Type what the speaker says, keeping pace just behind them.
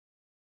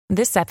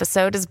This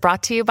episode is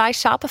brought to you by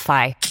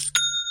Shopify.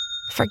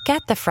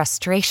 Forget the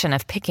frustration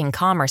of picking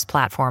commerce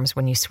platforms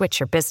when you switch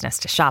your business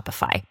to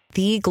Shopify,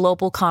 the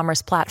global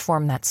commerce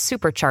platform that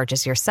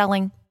supercharges your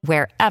selling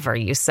wherever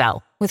you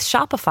sell. With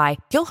Shopify,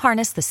 you'll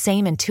harness the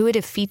same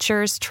intuitive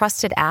features,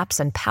 trusted apps,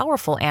 and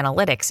powerful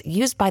analytics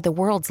used by the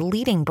world's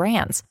leading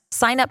brands.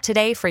 Sign up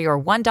today for your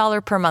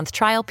 $1 per month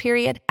trial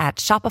period at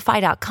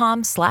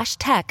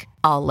shopify.com/tech,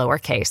 all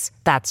lowercase.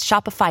 That's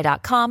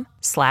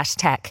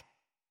shopify.com/tech.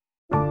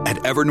 At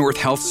Evernorth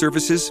Health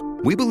Services,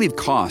 we believe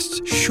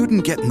costs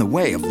shouldn't get in the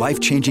way of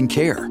life-changing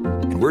care,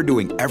 and we're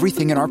doing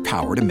everything in our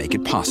power to make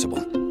it possible.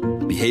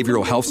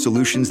 Behavioral health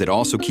solutions that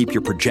also keep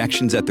your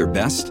projections at their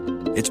best?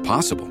 It's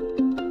possible.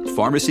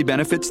 Pharmacy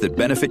benefits that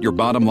benefit your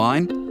bottom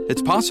line?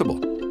 It's possible.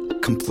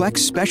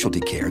 Complex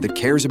specialty care that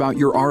cares about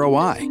your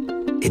ROI?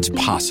 It's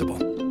possible.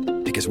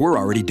 Because we're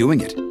already doing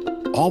it.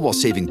 All while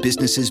saving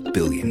businesses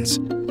billions.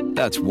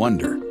 That's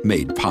Wonder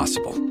made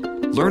possible.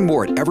 Learn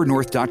more at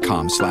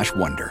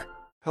evernorth.com/wonder.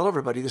 Hello,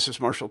 everybody. This is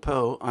Marshall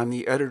Poe. I'm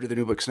the editor of the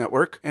New Books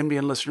Network.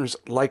 NBN listeners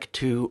like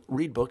to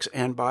read books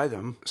and buy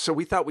them. So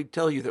we thought we'd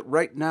tell you that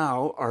right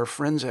now, our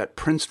friends at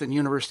Princeton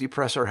University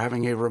Press are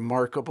having a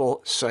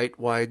remarkable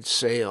site-wide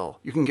sale.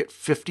 You can get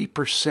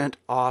 50%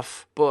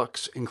 off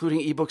books,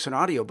 including ebooks and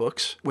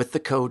audiobooks, with the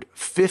code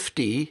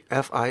 50,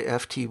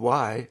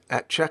 F-I-F-T-Y,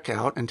 at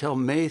checkout until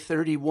May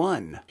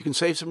 31. You can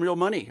save some real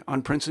money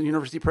on Princeton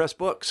University Press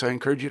books. I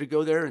encourage you to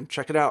go there and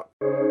check it out.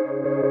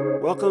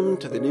 Welcome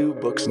to the New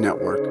Books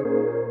Network.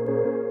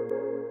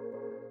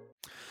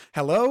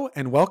 Hello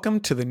and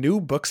welcome to the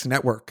New Books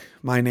Network.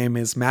 My name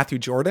is Matthew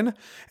Jordan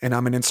and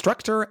I'm an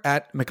instructor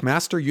at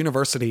McMaster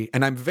University,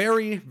 and I'm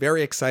very,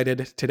 very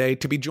excited today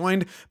to be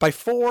joined by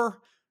four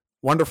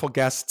wonderful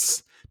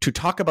guests to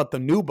talk about the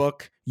new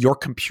book, Your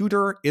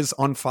Computer is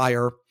on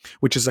Fire,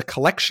 which is a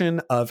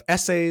collection of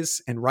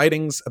essays and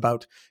writings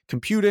about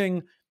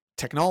computing,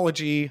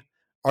 technology,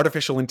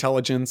 artificial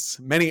intelligence,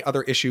 many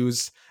other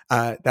issues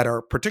that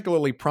are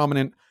particularly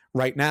prominent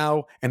right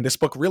now. And this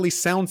book really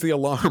sounds the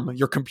alarm.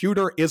 Your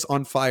computer is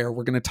on fire.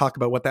 We're going to talk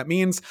about what that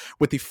means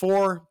with the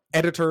four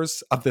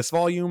editors of this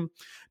volume,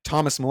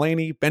 Thomas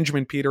Mullaney,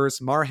 Benjamin Peters,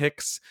 Mar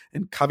Hicks,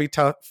 and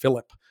Kavita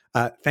Philip.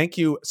 Thank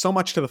you so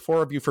much to the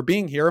four of you for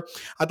being here.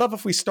 I'd love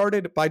if we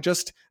started by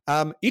just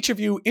each of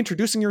you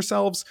introducing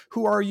yourselves.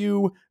 Who are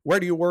you? Where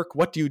do you work?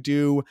 What do you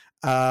do?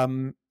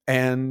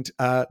 And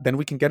then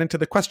we can get into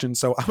the questions.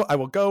 So I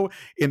will go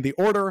in the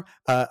order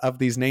of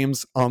these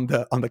names on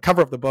the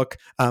cover of the book.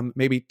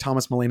 Maybe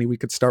Thomas Mullaney, we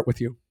could start with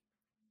you.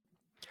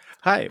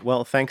 Hi.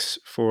 Well, thanks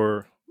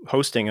for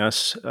hosting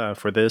us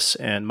for this.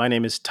 And my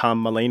name is Tom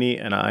Mullaney,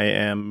 and I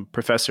am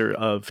professor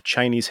of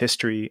Chinese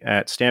history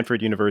at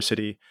Stanford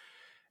University,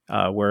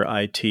 where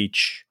I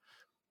teach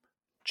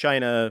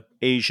China,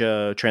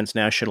 Asia,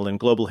 transnational and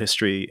global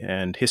history,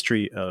 and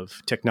history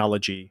of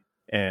technology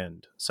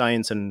and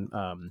science. And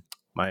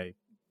my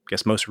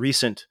most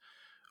recent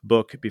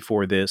book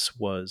before this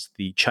was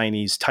The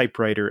Chinese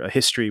Typewriter, A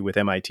History with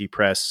MIT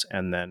Press,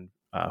 and then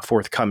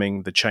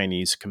forthcoming The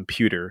Chinese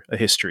Computer, A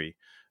History,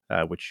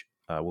 which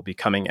will be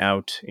coming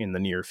out in the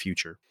near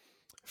future.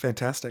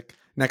 Fantastic.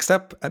 Next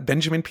up,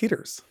 Benjamin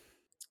Peters.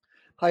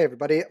 Hi,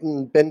 everybody.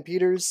 I'm Ben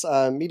Peters,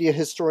 media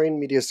historian,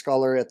 media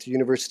scholar at the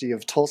University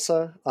of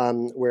Tulsa,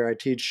 where I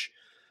teach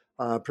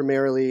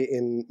primarily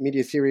in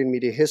media theory and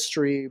media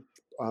history,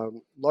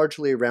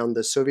 largely around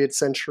the Soviet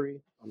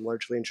century. I'm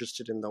largely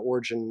interested in the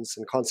origins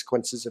and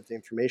consequences of the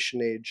information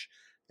age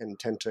and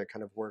tend to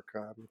kind of work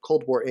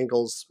Cold War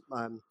angles.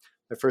 My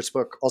first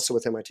book, also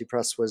with MIT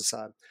Press, was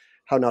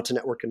How Not to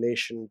Network a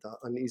Nation, The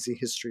Uneasy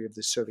History of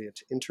the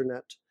Soviet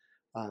Internet.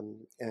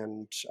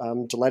 And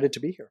I'm delighted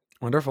to be here.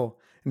 Wonderful.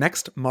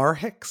 Next, Mar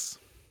Hicks.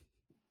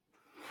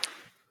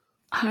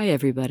 Hi,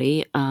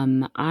 everybody.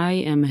 I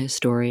am a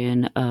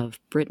historian of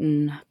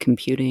Britain,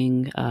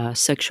 computing,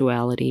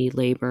 sexuality,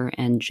 labor,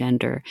 and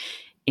gender.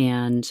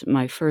 And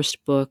my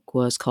first book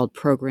was called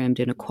Programmed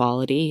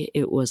Inequality.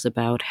 It was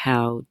about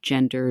how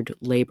gendered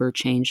labor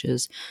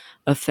changes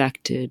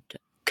affected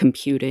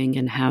computing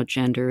and how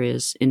gender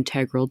is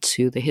integral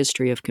to the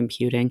history of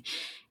computing.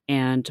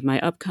 And my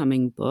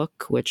upcoming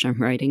book, which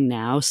I'm writing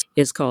now,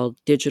 is called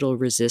Digital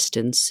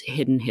Resistance: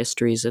 Hidden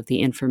Histories of the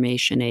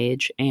Information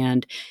Age.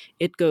 And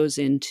it goes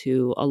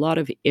into a lot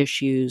of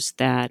issues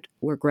that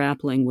we're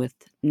grappling with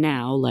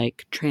now,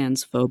 like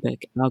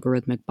transphobic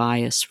algorithmic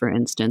bias, for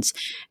instance.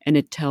 And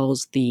it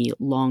tells the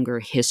longer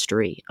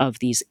history of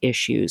these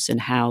issues and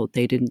how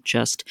they didn't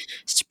just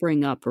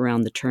spring up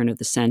around the turn of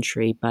the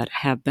century, but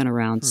have been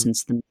around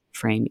since the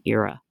mainframe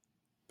era.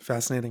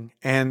 Fascinating.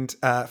 And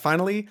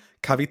finally,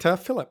 Kavita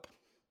Philip.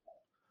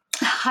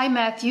 Hi,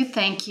 Matthew.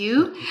 Thank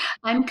you.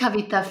 I'm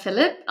Kavita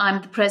Philip.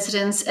 I'm the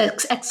President's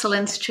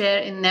Excellence Chair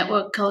in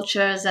Network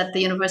Cultures at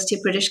the University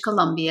of British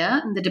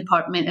Columbia in the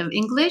Department of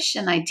English,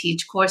 and I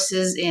teach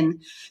courses in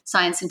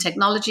Science and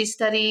Technology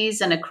Studies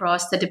and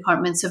across the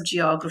departments of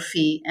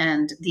Geography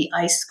and the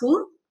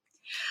iSchool.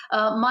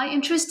 My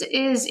interest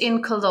is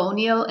in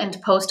colonial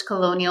and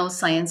post-colonial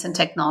science and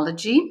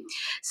technology.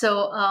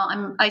 So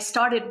I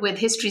started with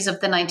histories of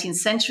the 19th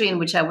century, in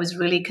which I was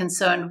really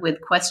concerned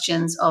with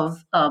questions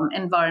of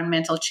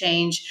environmental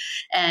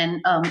change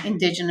and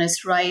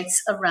indigenous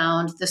rights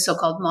around the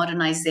so-called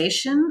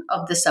modernization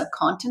of the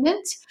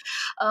subcontinent.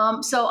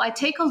 So I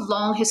take a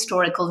long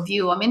historical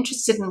view. I'm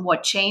interested in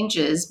what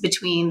changes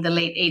between the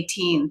late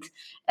 18th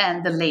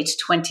and the late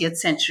 20th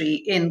century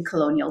in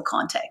colonial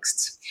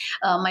contexts.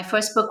 My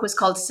first book was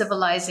called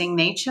Civilizing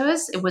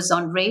Natures. It was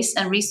on race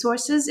and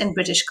resources in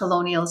British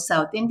colonial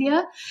South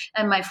India.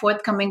 And my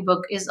forthcoming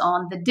book is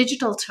on the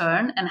digital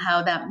turn and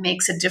how that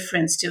makes a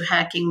difference to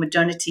hacking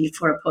modernity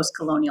for a post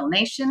colonial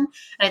nation.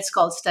 And it's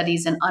called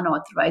Studies in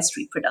Unauthorized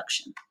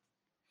Reproduction.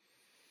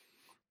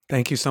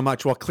 Thank you so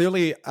much. Well,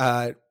 clearly,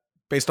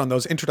 based on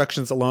those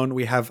introductions alone,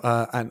 we have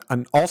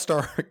an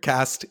all-star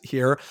cast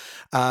here.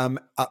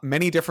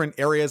 Many different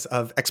areas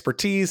of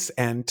expertise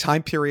and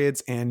time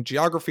periods and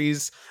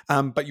geographies.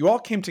 But you all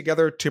came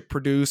together to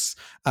produce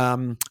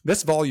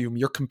this volume,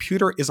 Your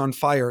Computer is on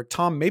Fire.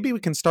 Tom, maybe we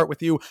can start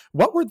with you.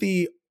 What were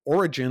the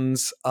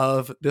origins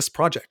of this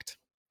project?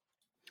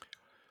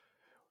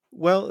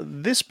 Well,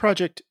 this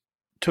project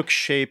took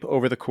shape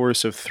over the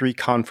course of 3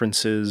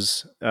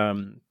 conferences,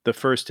 the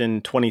first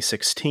in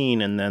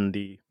 2016 and then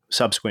the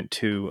subsequent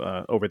 2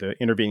 over the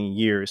intervening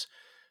years.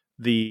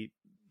 The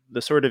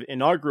sort of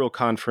inaugural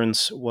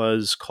conference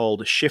was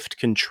called Shift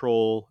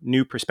Control,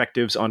 New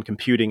Perspectives on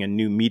Computing and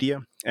New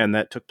Media, and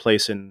that took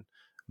place in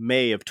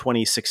May of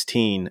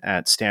 2016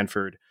 at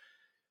Stanford.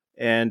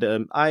 And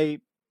I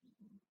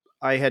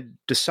had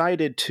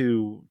decided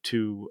to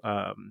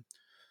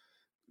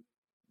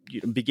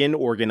begin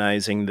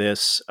organizing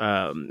this,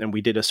 and we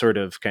did a sort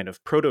of kind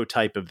of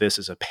prototype of this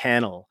as a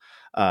panel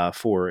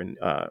for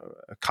a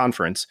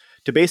conference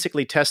to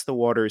basically test the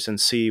waters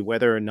and see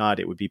whether or not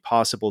it would be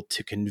possible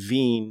to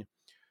convene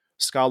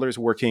scholars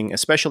working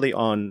especially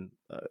on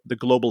the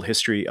global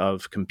history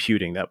of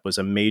computing. That was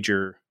a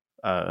major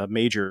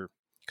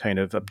kind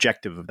of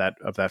objective of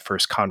that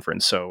first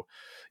conference. So,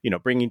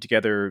 bringing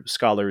together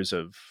scholars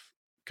of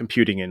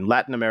computing in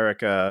Latin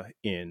America,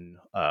 in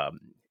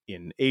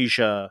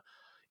Asia,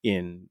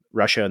 in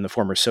Russia and the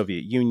former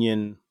Soviet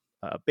Union,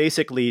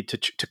 basically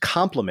to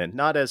complement,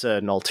 not as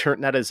to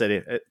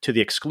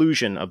the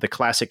exclusion of the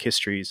classic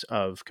histories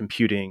of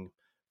computing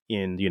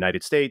in the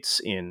United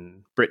States,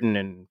 in Britain,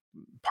 and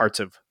parts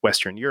of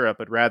Western Europe,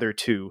 but rather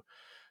to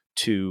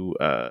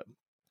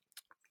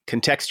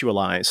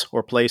contextualize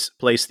or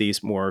place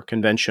these more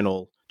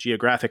conventional,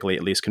 geographically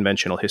at least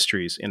conventional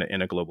histories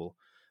in a global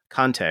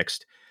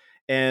context.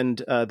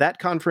 And that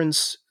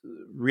conference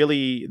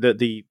really,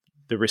 the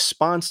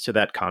response to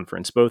that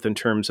conference, both in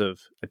terms of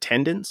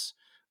attendance,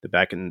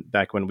 back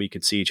when we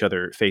could see each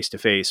other face to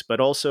face,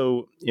 but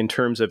also in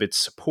terms of its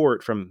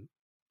support from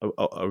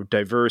a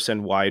diverse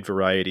and wide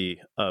variety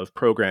of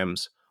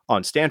programs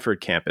on Stanford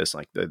campus,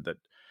 like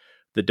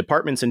the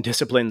departments and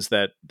disciplines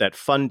that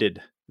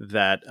funded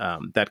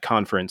that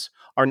conference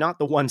are not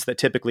the ones that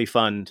typically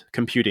fund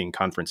computing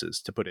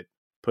conferences, to put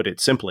it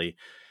simply.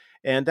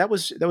 And that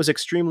was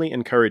extremely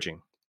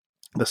encouraging.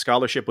 The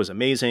scholarship was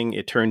amazing.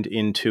 It turned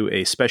into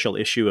a special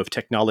issue of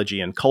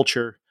Technology and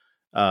Culture.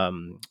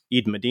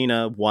 Eid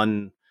Medina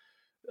won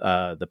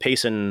the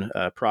Payson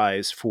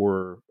Prize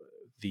for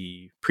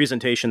the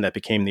presentation that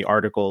became the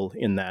article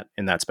in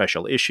that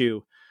special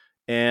issue.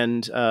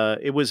 And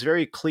it was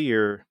very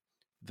clear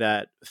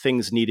that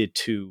things needed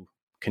to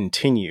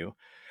continue.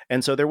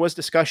 And so there was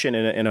discussion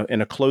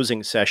in a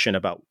closing session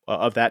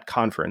of that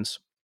conference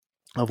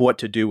of what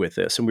to do with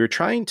this. And we were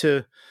trying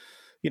to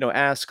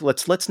ask,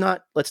 let's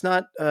not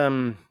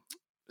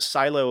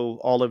silo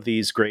all of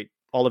this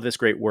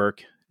great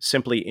work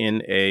simply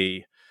in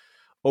a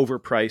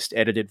overpriced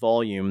edited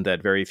volume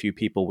that very few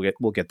people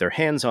will get their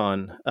hands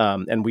on,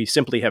 and we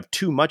simply have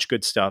too much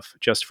good stuff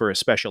just for a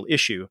special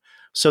issue.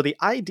 So the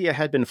idea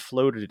had been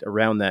floated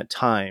around that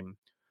time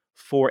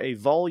for a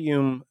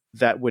volume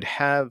that would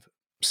have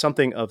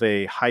something of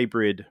a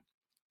hybrid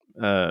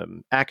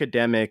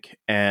academic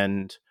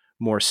and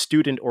more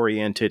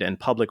student-oriented and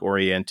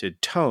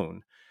public-oriented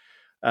tone.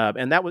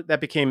 And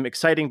that became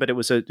exciting, but there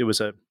was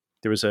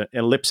an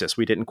ellipsis.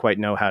 We didn't quite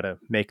know how to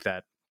make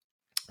that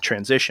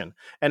transition.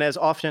 And as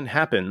often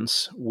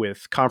happens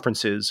with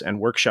conferences and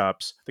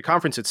workshops, the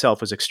conference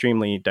itself was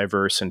extremely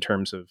diverse in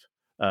terms of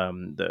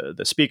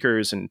the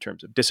speakers, in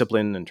terms of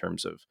discipline, in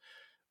terms of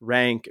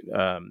rank,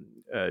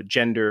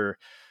 gender,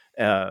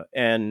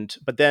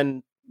 but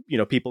then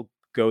people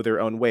go their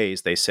own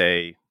ways. They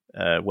say,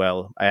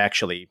 well, I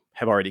actually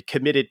have already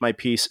committed my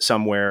piece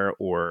somewhere,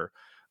 or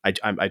I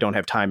don't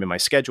have time in my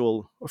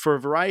schedule. For a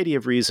variety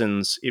of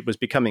reasons, it was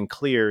becoming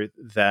clear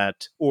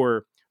that,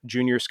 or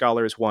junior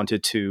scholars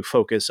wanted to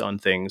focus on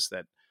things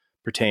that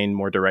pertain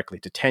more directly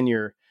to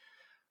tenure.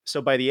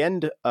 So by the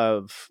end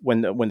of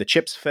when the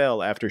chips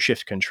fell after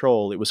Shift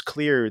Control, it was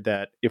clear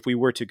that if we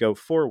were to go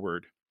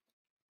forward,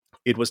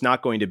 it was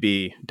not going to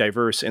be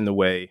diverse in the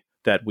way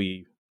that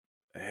we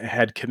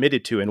had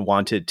committed to and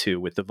wanted to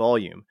with the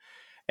volume.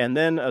 And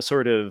then a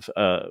sort of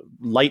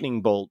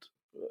lightning bolt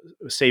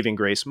saving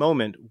grace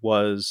moment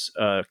was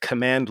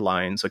Command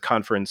Lines, a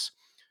conference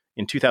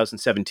in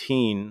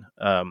 2017,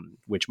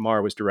 which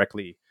Mar was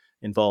directly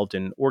involved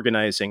in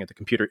organizing at the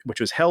computer,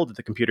 which was held at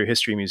the Computer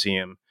History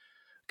Museum.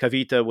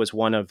 Kavita was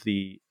one of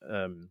the,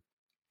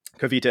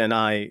 Kavita and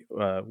I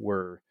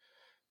were,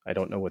 I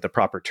don't know what the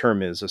proper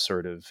term is, a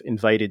sort of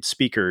invited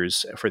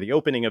speakers for the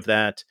opening of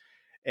that.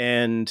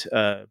 And,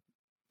 I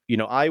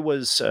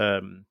was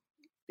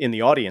in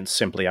the audience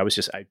simply. I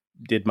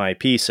did my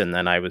piece and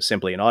then I was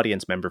simply an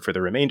audience member for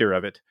the remainder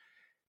of it.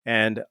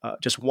 And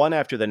just one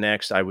after the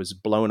next, I was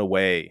blown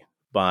away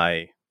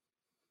by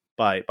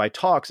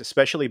talks,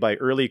 especially by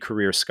early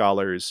career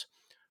scholars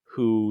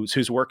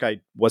whose work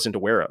I wasn't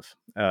aware of.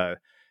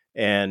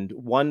 And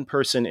one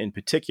person in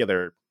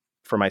particular,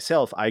 for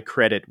myself, I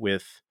credit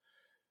with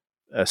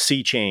a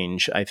sea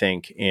change, I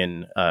think,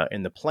 in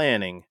the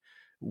planning,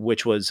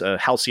 which was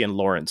Halcyon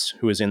Lawrence,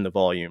 who is in the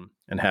volume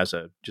and has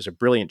just a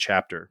brilliant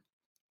chapter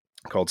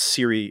called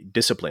Siri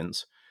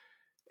Disciplines,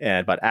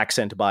 and about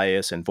accent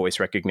bias and voice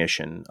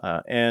recognition.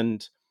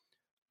 And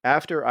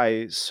after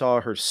I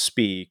saw her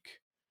speak,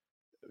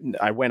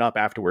 I went up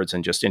afterwards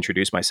and just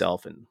introduced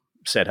myself and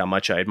said how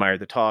much I admired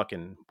the talk,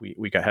 and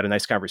we had a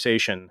nice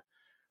conversation.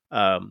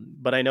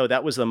 But I know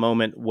that was the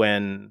moment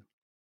when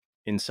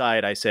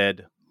inside I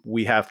said,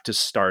 we have to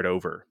start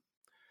over.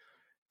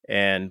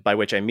 And by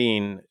which I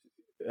mean,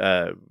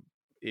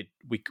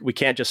 we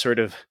can't just sort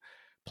of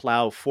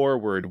plow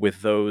forward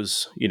with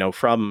those,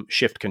 from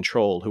Shift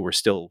Control who were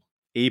still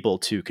able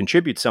to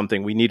contribute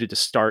something. We needed to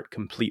start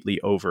completely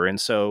over. And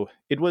so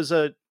it was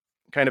a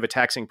kind of a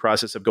taxing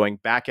process of going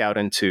back out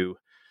into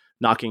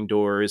knocking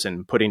doors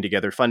and putting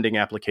together funding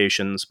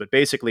applications. But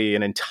basically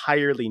an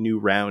entirely new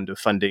round of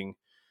funding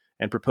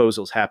and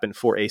proposals happened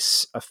for a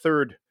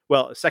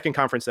second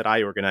conference that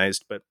I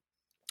organized, but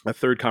a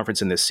third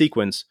conference in this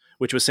sequence,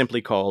 which was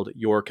simply called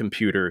Your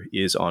Computer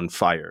is on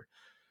Fire.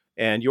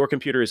 And Your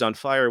Computer is on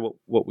Fire,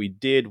 what we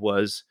did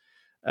was,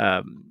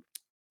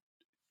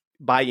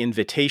 by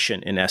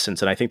invitation, in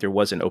essence, and I think there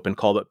was an open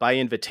call, but by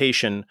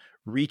invitation,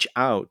 reach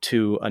out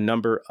to a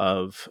number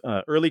of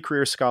early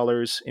career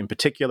scholars in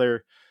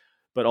particular,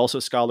 but also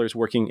scholars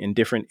working in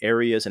different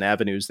areas and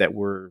avenues that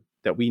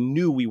we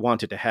knew we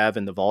wanted to have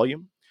in the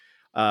volume,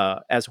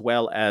 as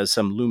well as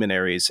some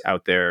luminaries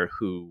out there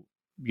who,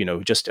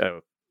 just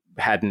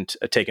hadn't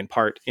taken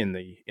part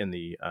in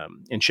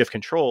Shift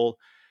Control,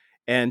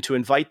 and to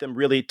invite them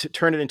really to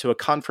turn it into a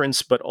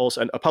conference, but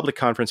also a public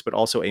conference, but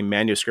also a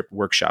manuscript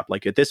workshop.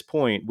 Like at this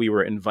point, we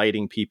were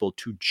inviting people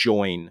to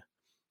join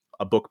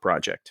a book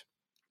project.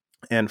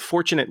 And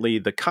fortunately,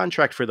 the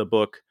contract for the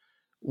book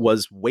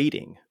was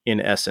waiting, in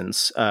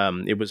essence.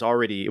 It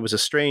was a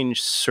strange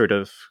sort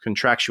of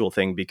contractual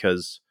thing,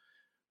 because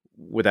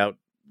without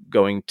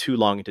going too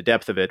long into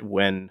depth of it,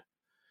 when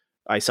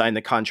I signed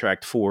the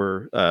contract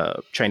for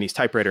Chinese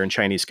typewriter and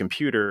Chinese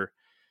computer,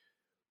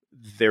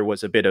 there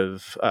was a bit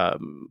of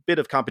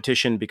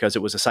competition because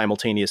it was a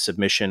simultaneous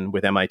submission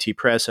with MIT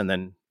Press and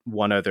then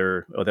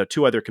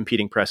two other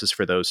competing presses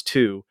for those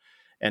two.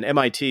 And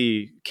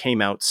MIT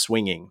came out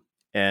swinging,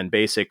 and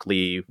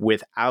basically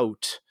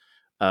without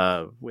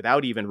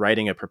even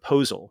writing a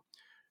proposal,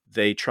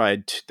 they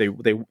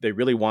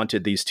really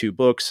wanted these two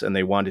books, and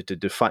they wanted to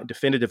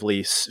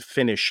definitively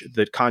finish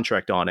the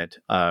contract on it.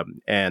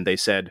 And they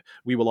said,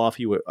 we will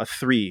offer you a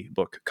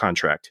 3-book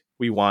contract.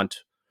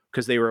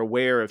 Because they were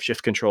aware of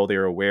Shift Control, they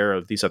were aware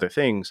of these other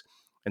things.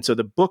 And so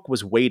the book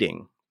was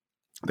waiting,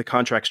 the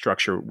contract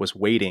structure was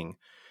waiting,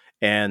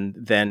 and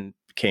then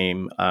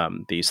came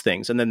these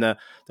things. And then the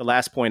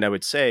last point I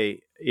would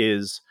say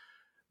is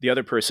the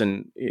other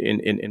person,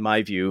 in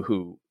my view,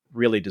 who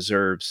really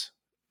deserves,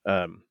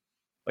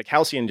 like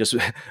Halcyon just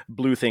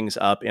blew things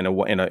up in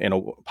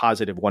a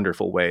positive,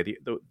 wonderful way.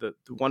 The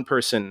one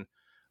person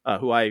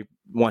who I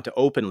want to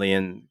openly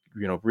and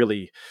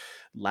really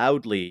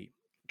loudly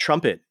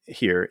trumpet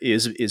here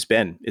is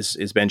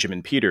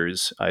Benjamin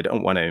Peters. I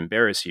don't want to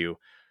embarrass you,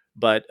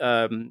 but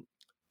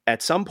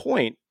at some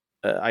point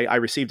I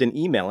received an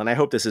email, and I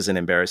hope this isn't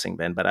embarrassing,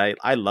 Ben, but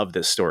I love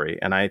this story,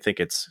 and I think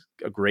it's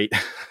a great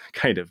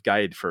kind of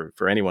guide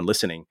for anyone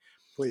listening.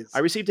 Please. I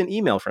received an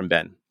email from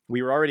Ben.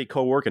 We were already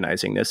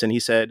co-organizing this, and he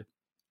said,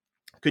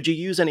 "Could you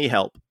use any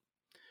help?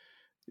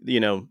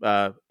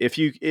 If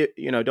you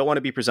don't want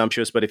to be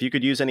presumptuous, but if you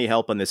could use any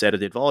help on this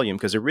edited volume,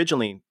 because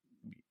originally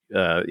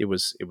it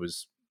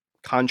was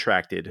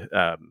contracted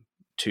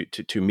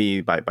to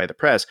me by the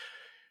press.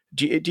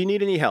 Do you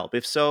need any help?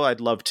 If so, I'd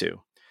love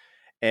to."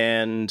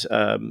 And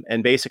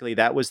basically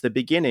that was the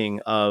beginning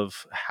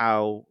of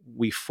how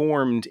we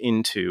formed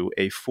into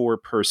a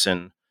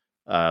 4-person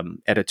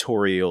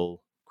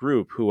editorial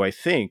group, who I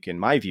think, in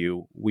my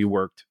view, we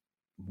worked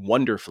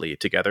wonderfully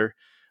together.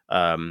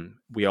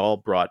 We all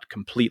brought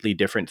completely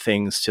different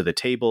things to the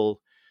table,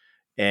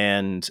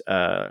 and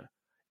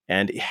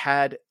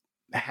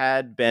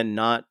had Ben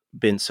not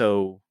been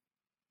so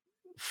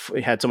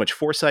had so much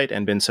foresight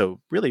and been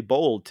so really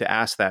bold to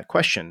ask that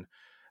question,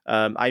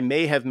 I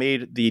may have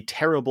made the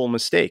terrible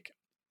mistake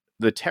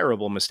the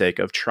terrible mistake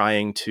of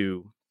trying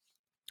to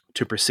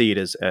proceed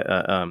as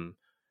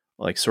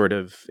like sort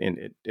of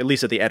at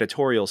least at the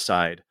editorial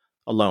side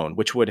alone,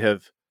 which would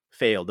have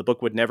failed. The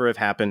book would never have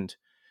happened.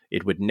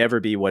 It would never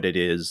be what it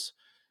is.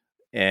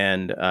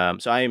 And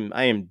so I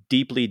am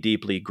deeply,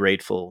 deeply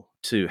grateful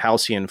to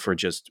Halcyon for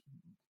just,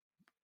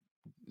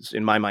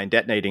 in my mind,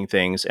 detonating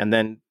things, and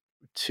then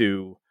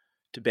to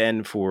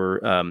Ben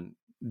for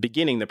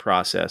beginning the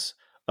process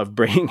of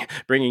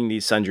bringing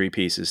these sundry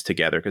pieces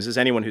together. Because as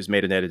anyone who's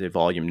made an edited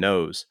volume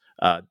knows,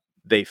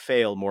 they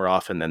fail more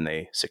often than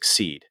they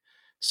succeed.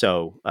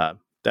 So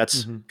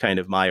that's kind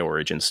of my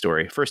origin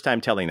story. First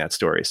time telling that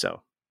story.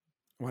 So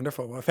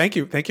wonderful. Well, thank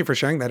you. Thank you for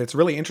sharing that. It's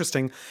really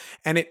interesting.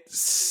 And it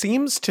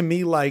seems to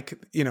me like,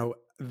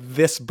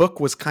 this book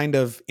was kind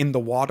of in the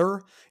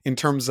water in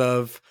terms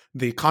of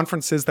the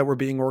conferences that were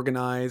being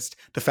organized,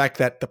 the fact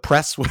that the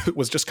press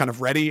was just kind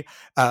of ready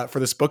for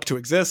this book to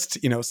exist,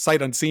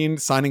 sight unseen,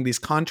 signing these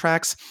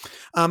contracts.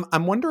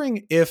 I'm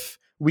wondering if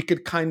we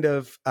could kind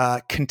of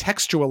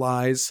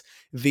contextualize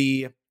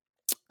the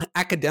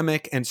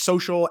academic and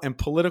social and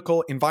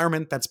political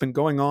environment that's been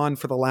going on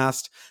for the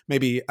last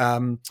maybe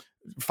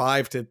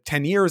 5 to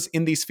 10 years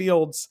in these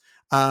fields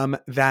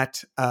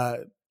that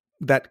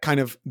kind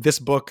of this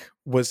book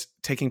was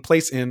taking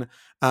place in.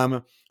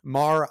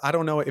 Mar, I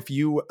don't know if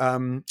you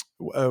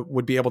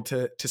would be able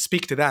to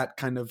speak to that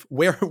kind of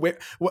where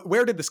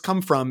did this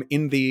come from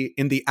in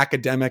the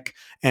academic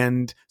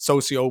and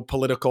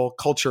socio-political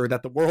culture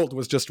that the world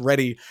was just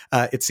ready,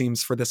 it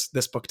seems, for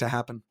this book to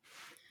happen.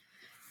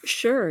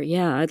 Sure.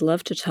 Yeah, I'd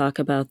love to talk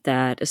about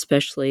that,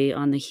 especially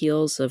on the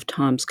heels of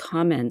Tom's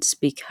comments,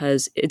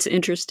 because it's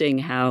interesting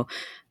how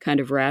kind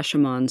of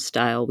Rashomon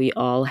style, we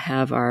all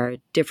have our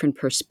different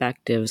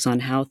perspectives on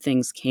how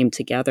things came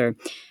together.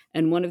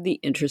 And one of the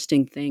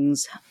interesting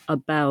things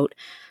about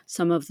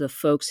some of the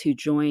folks who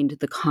joined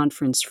the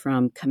conference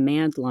from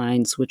Command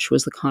Lines, which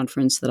was the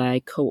conference that I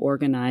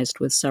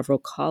co-organized with several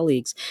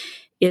colleagues,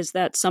 is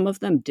that some of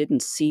them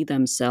didn't see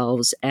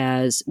themselves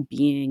as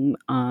being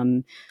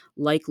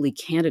likely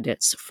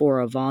candidates for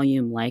a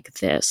volume like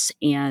this.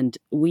 And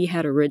we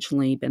had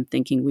originally been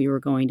thinking we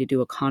were going to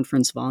do a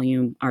conference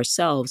volume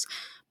ourselves,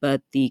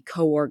 but the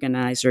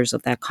co-organizers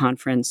of that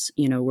conference,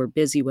 were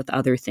busy with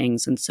other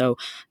things. And so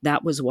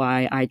that was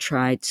why I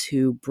tried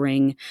to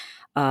bring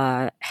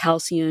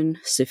Halcyon,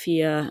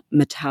 Safiya,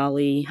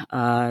 Mitali,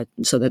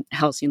 so that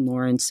Halcyon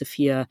Lauren,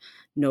 Safiya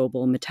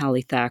Noble,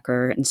 Mitali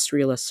Thacker, and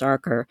Srila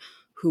Sarkar,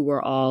 who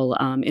were all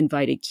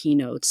invited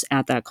keynotes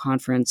at that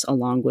conference,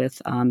 along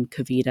with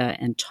Kavita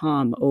and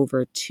Tom,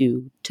 over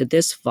to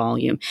this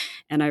volume.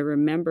 And I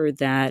remember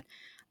that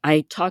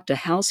I talked to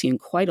Halcyon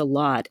quite a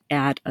lot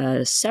at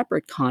a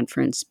separate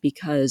conference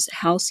because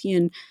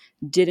Halcyon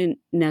didn't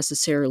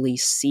necessarily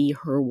see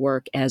her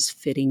work as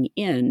fitting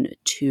in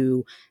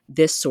to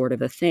this sort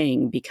of a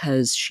thing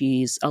because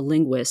she's a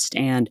linguist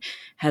and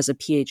has a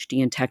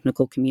PhD in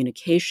technical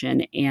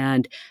communication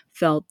and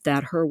felt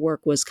that her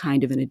work was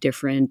kind of in a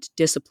different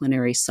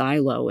disciplinary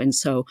silo. And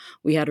so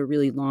we had a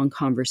really long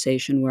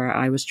conversation where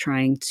I was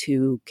trying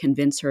to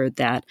convince her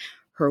that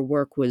her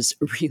work was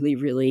really,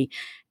 really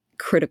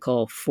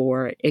critical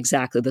for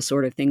exactly the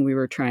sort of thing we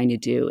were trying to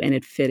do, and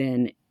it fit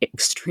in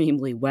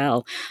extremely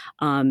well.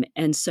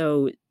 And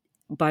so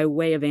by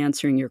way of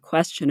answering your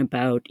question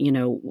about,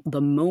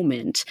 the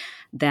moment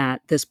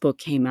that this book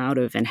came out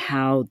of and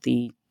how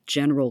the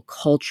general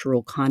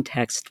cultural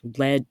context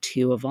led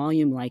to a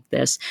volume like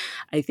this,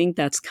 I think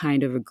that's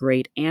kind of a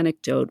great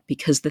anecdote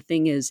because the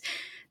thing is,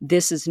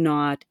 this is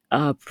not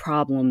a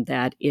problem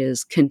that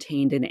is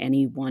contained in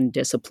any one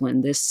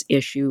discipline. This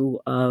issue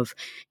of,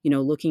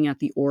 looking at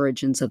the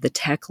origins of the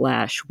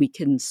techlash, we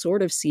can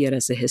sort of see it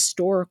as a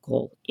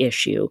historical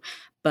issue,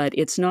 but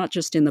it's not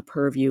just in the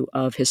purview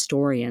of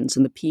historians.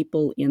 And the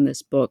people in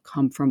this book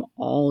come from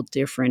all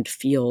different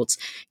fields,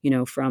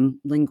 from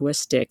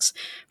linguistics,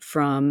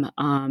 from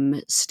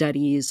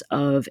studies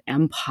of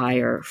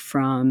empire,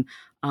 from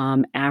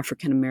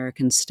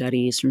African-American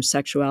studies, from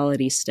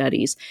sexuality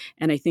studies.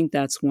 And I think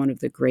that's one of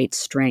the great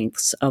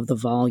strengths of the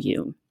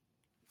volume.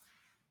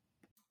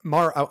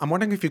 Mar, I'm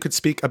wondering if you could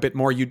speak a bit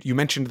more. You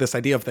mentioned this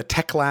idea of the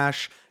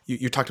techlash.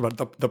 You talked about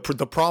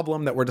the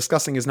problem that we're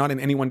discussing is not in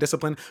any one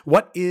discipline.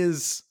 What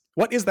is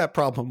that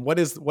problem? What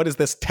is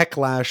this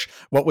techlash?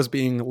 What was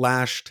being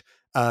lashed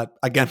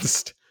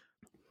against?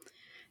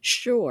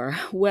 Sure.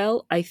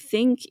 Well, I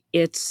think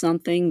it's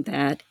something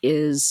that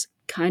is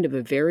kind of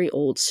a very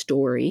old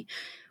story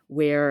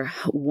where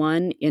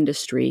one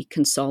industry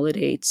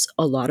consolidates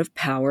a lot of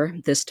power.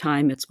 This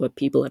time it's what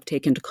people have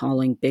taken to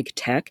calling big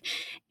tech.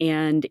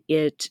 And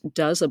it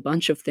does a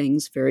bunch of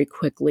things very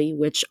quickly,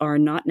 which are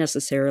not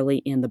necessarily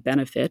in the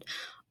benefit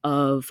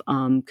of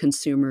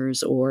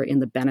consumers or in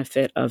the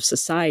benefit of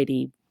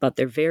society, but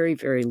they're very,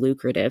 very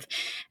lucrative.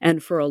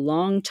 And for a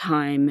long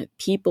time,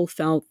 people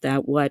felt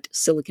that what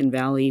Silicon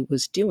Valley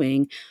was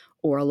doing,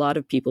 or a lot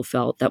of people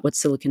felt that what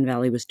Silicon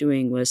Valley was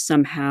doing was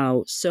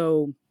somehow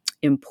so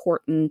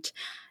important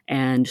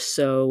and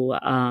so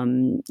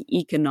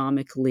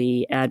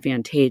economically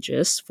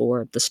advantageous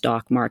for the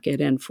stock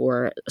market and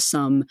for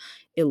some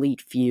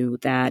elite few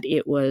that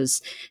it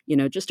was,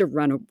 just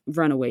a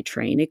runaway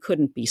train. It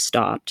couldn't be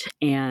stopped.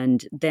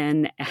 And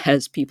then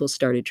as people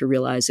started to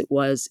realize it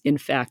was, in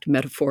fact,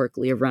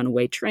 metaphorically a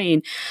runaway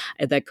train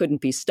that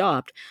couldn't be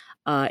stopped,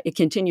 it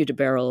continued to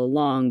barrel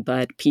along,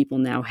 but people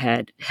now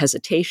had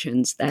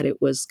hesitations that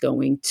it was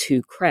going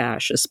to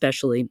crash,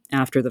 especially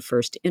after the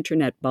first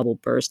internet bubble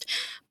burst.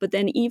 But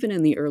then even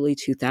in the early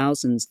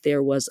 2000s,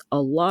 there was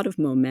a lot of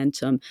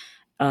momentum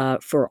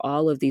for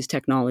all of these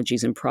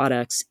technologies and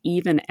products,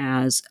 even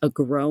as a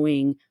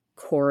growing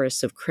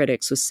chorus of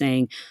critics was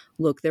saying,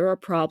 look, there are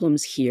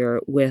problems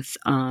here with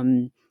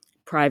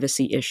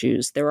privacy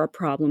issues. There are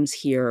problems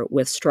here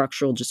with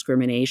structural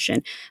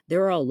discrimination.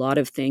 There are a lot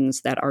of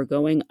things that are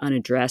going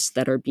unaddressed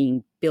that are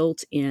being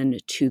built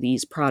into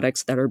these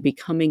products that are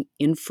becoming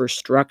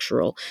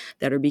infrastructural,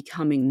 that are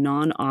becoming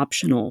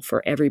non-optional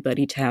for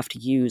everybody to have to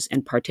use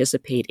and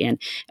participate in.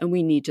 And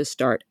we need to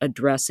start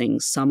addressing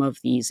some of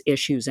these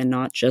issues and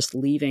not just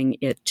leaving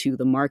it to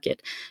the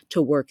market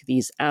to work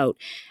these out.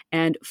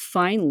 And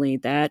finally,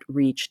 that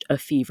reached a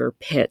fever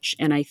pitch.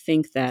 And I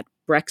think that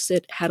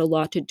Brexit had a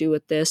lot to do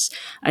with this.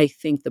 I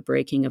think the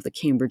breaking of the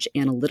Cambridge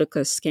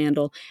Analytica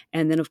scandal.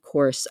 And then, of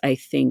course, I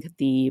think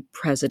the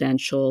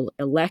presidential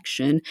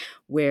election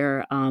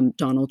where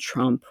Donald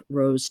Trump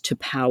rose to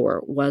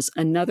power was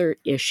another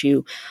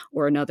issue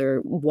or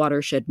another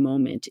watershed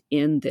moment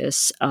in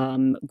this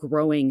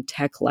growing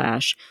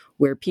techlash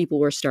where people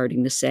were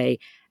starting to say,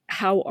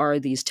 how are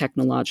these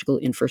technological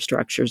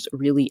infrastructures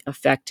really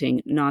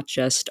affecting not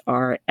just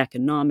our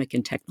economic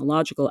and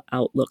technological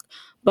outlook,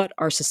 but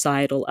our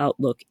societal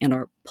outlook and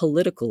our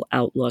political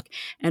outlook?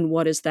 And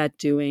what is that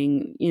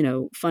doing,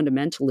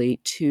 fundamentally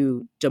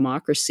to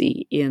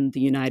democracy in the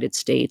United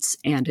States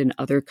and in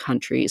other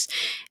countries?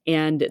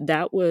 And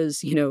that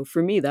was,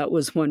 for me, that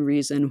was one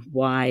reason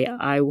why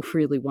I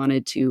really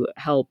wanted to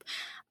help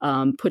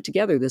put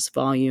together this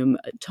volume.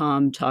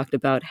 Tom talked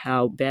about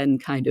how Ben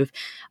kind of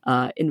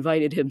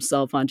invited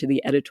himself onto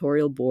the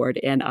editorial board,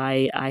 and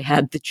I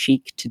had the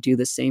cheek to do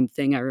the same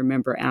thing. I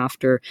remember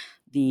after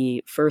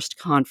the first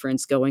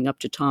conference going up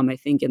to Tom, I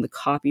think in the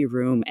copy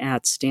room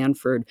at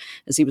Stanford,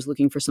 as he was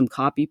looking for some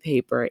copy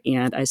paper.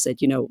 And I said,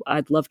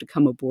 I'd love to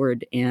come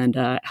aboard and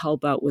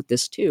help out with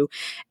this too.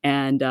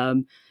 And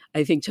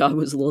I think Tom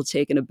was a little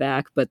taken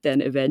aback, but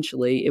then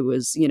eventually it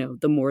was,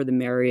 the more the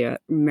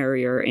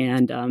merrier.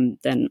 And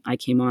then I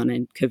came on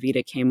and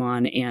Kavita came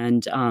on.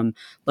 And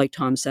like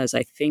Tom says,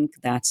 I think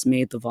that's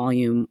made the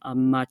volume a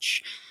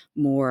much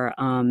more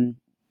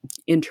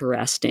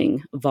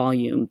interesting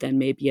volume than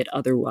maybe it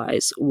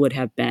otherwise would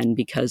have been,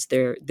 because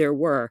there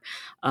were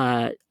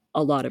a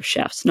lot of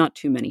chefs, not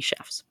too many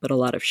chefs, but a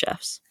lot of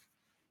chefs.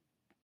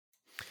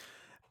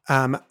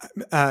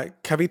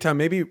 Kavita,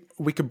 maybe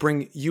we could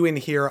bring you in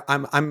here.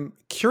 I'm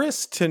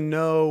curious to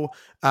know,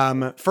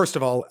 first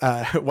of all,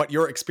 what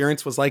your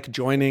experience was like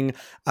joining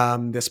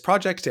this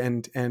project,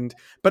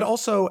 but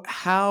also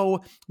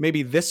how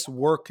maybe this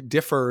work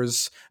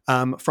differs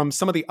from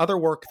some of the other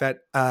work that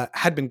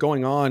had been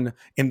going on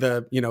in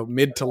the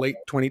mid to late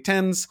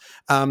 2010s.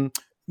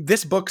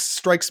 This book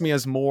strikes me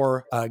as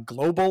more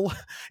global.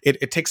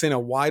 It takes in a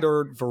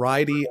wider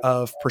variety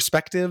of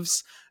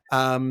perspectives.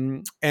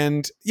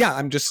 And yeah,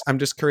 I'm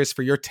just curious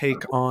for your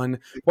take on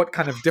what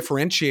kind of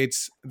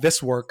differentiates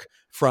this work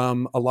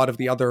from a lot of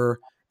the other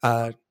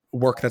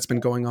work that's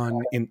been going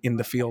on in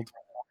the field.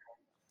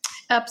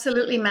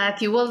 Absolutely,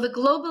 Matthew. Well, the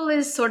global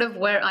is sort of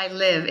where I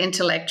live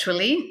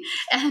intellectually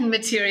and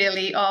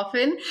materially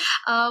often.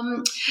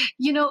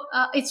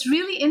 It's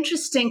really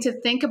interesting to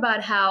think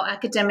about how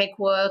academic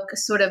work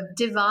sort of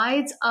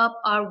divides up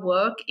our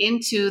work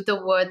into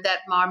the word that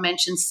Mar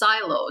mentioned,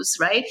 silos,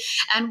 right?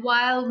 And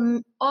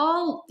while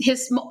all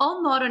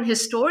modern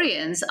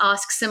historians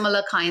ask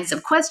similar kinds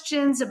of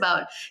questions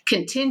about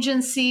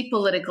contingency,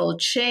 political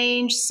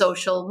change,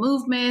 social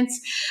movements,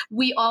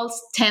 we all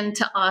tend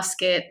to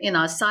ask it in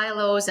our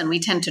silos, and we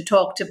tend to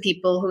talk to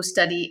people who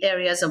study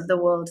areas of the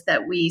world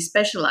that we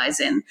specialize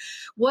in.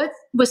 What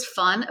was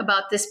fun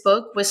about this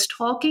book was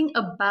talking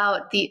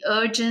about the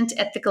urgent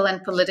ethical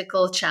and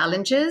political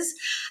challenges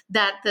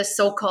that the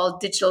so-called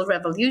digital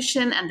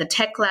revolution and the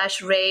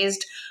techlash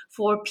raised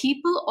for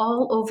people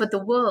all over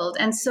the world.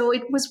 And so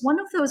it was one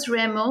of those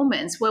rare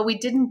moments where we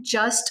didn't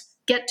just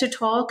get to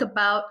talk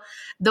about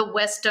the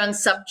Western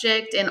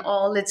subject in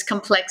all its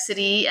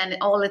complexity and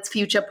all its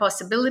future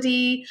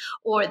possibility,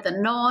 or the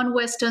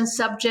non-Western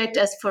subject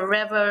as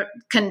forever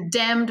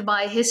condemned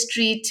by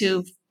history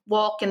to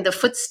walk in the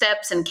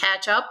footsteps and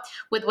catch up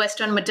with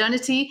Western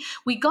modernity.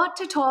 We got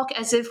to talk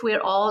as if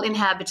we're all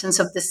inhabitants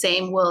of the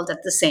same world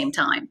at the same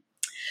time.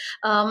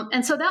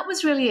 And so that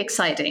was really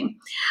exciting.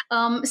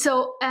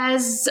 So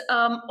as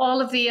all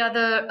of the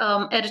other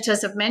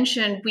editors have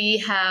mentioned, we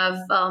have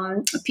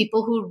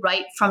people who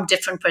write from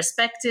different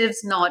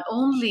perspectives, not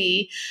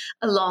only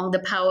along the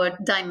power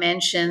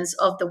dimensions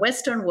of the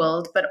Western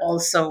world, but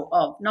also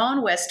of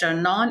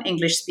non-Western,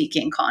 non-English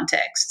speaking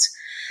contexts.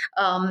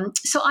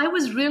 So I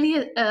was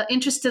really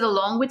interested,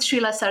 along with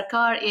Srila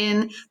Sarkar,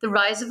 in the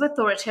rise of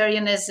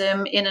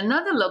authoritarianism in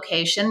another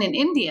location in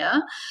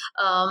India,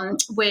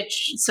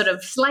 which sort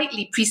of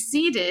slightly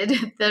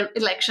preceded the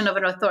election of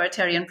an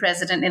authoritarian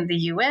president in the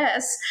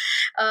US.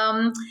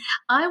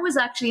 I was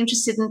actually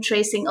interested in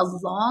tracing a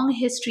long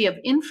history of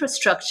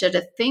infrastructure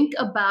to think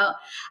about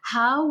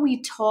how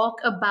we talk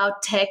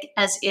about tech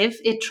as if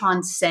it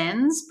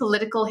transcends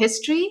political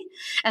history.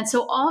 And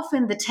so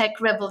often the tech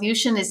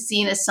revolution is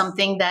seen as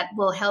something that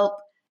will help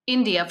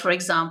India, for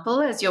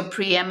example, as your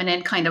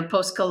preeminent kind of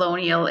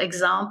post-colonial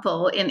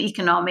example in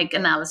economic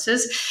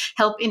analysis,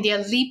 help India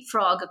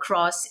leapfrog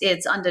across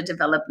its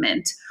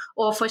underdevelopment.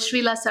 Or for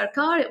Srila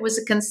Sarkar, it was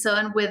a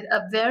concern with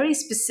a very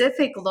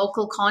specific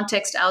local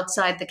context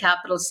outside the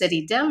capital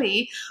city,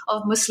 Delhi,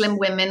 of Muslim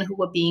women who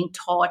were being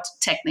taught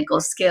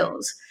technical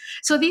skills.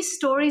 So these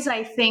stories,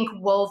 I think,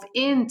 wove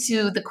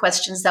into the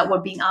questions that were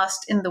being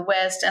asked in the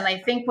West. And I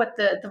think what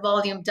the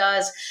volume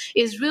does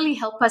is really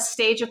help us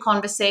stage a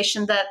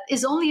conversation that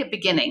is only a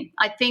beginning.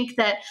 I think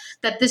that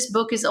this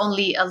book is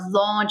only a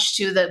launch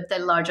to the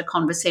larger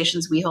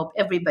conversations we hope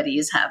everybody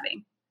is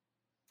having.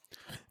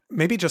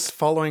 Maybe just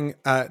following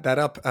that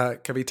up,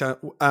 Kavita,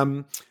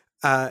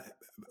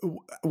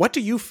 what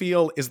do you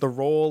feel is the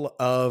role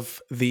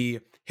of the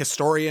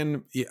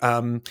historian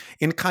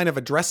in kind of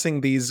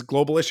addressing these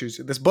global issues?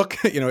 This book,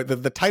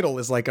 the title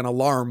is like an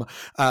alarm.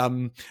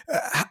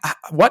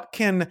 What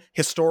can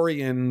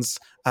historians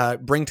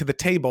bring to the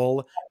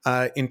table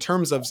in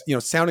terms of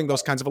sounding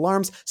those kinds of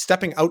alarms,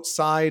 stepping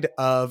outside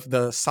of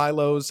the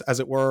silos, as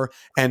it were,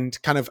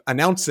 and kind of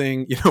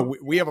announcing,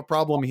 we have a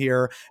problem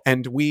here,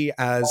 and we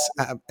as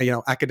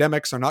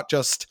academics are not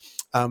just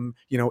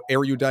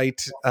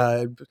erudite.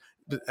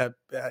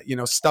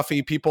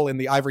 Stuffy people in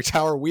the ivory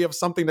tower. We have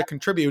something to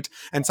contribute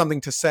and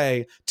something to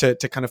say to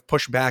kind of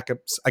push back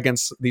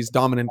against these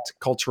dominant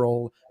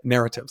cultural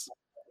narratives.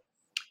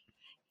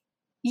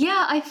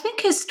 Yeah, I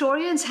think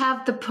historians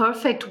have the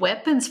perfect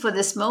weapons for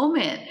this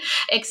moment,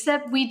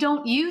 except we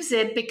don't use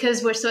it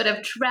because we're sort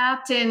of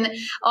trapped in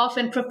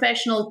often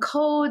professional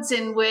codes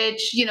in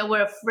which,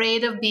 we're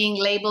afraid of being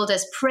labeled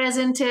as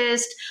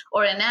presentist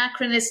or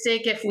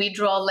anachronistic if we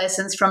draw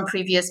lessons from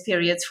previous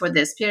periods for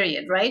this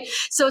period, right?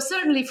 So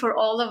certainly for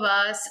all of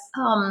us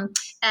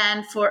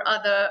and for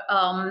other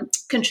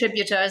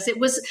contributors, it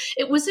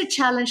was a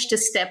challenge to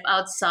step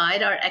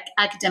outside our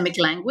academic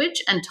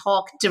language and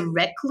talk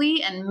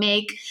directly and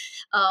make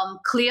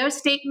clear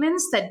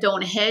statements that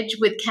don't hedge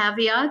with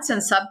caveats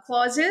and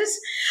subclauses.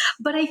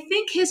 But I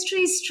think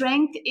history's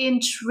strength in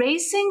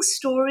tracing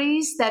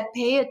stories that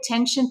pay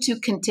attention to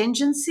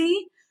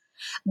contingency,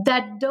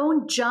 that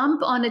don't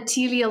jump on a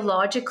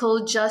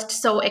teleological just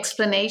so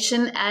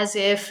explanation as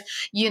if,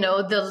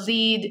 the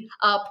lead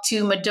up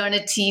to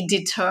modernity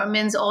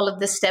determines all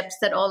of the steps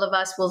that all of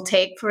us will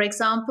take, for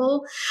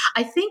example.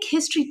 I think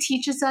history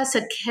teaches us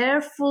a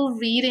careful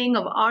reading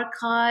of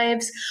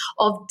archives,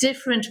 of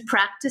different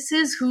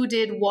practices, who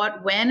did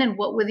what when, and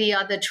what were the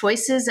other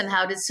choices, and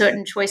how did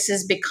certain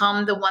choices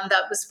become the one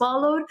that was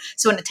followed.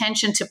 So an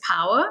attention to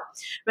power,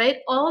 right?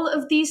 All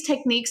of these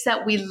techniques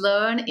that we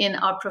learn in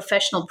our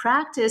professional practice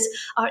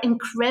are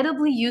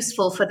incredibly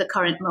useful for the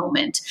current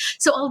moment.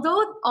 So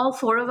although all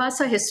four of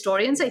us are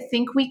historians, I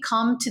think we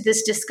come to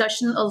this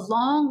discussion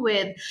along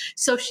with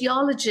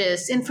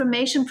sociologists,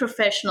 information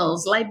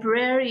professionals,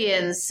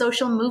 librarians,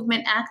 social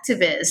movement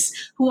activists,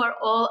 who are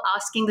all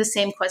asking the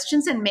same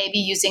questions and maybe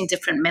using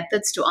different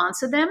methods to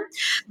answer them.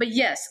 But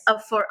yes,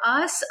 for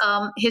us,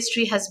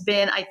 history has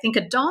been, I think,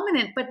 a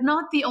dominant, but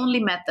not the only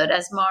method,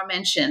 as Mar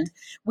mentioned.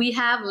 We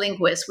have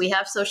linguists, we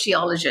have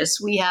sociologists,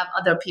 we have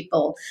other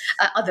people,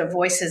 other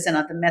voices and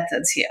other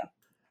methods here.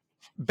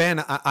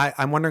 Ben,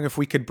 I'm wondering if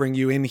we could bring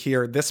you in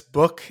here. This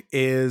book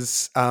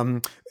is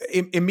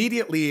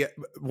immediately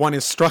one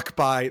is struck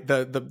by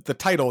the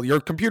title.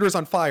 Your computer's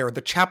on fire. The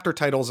chapter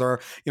titles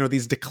are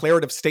these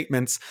declarative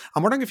statements.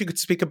 I'm wondering if you could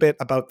speak a bit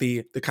about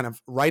the kind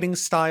of writing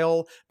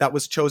style that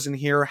was chosen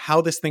here,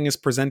 how this thing is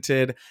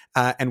presented,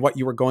 and what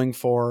you were going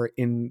for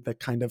in the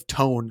kind of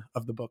tone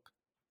of the book.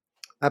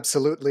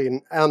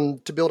 Absolutely.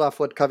 And to build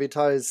off what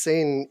Kavita is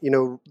saying,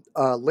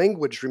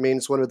 language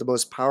remains one of the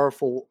most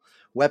powerful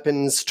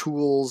weapons,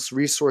 tools,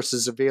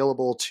 resources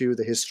available to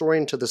the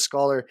historian, to the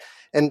scholar.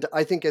 And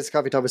I think, as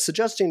Kavita was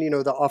suggesting,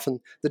 often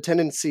the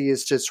tendency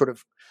is to sort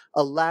of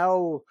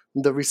allow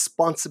the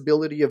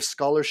responsibility of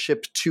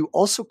scholarship to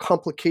also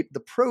complicate the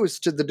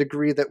prose to the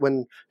degree that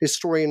when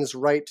historians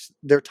write,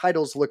 their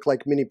titles look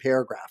like mini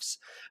paragraphs.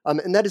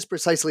 And that is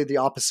precisely the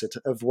opposite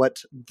of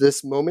what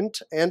this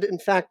moment, and in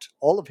fact,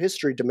 all of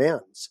history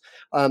demands.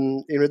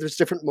 There's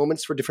different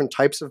moments for different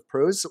types of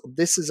prose.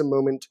 This is a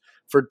moment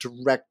for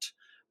direct,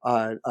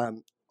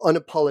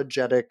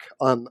 unapologetic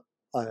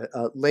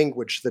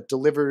language that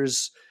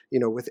delivers,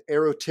 with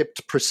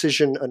arrow-tipped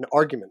precision an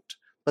argument,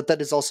 but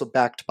that is also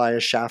backed by a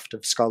shaft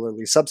of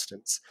scholarly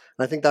substance.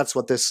 And I think that's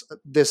what this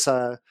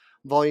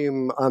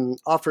volume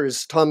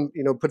offers. Tom,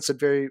 puts it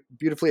very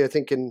beautifully, I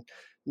think, in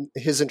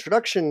his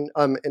introduction,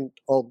 and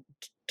I'll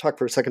talk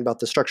for a second about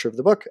the structure of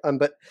the book,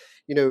 but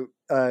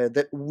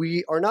that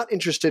we are not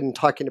interested in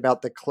talking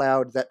about the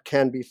cloud that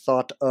can be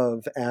thought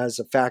of as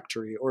a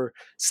factory, or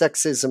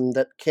sexism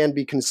that can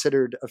be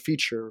considered a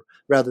feature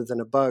rather than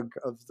a bug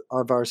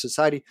of our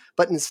society,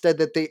 but instead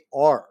that they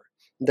are,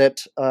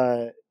 that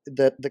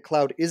the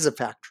cloud is a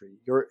factory,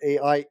 your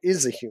AI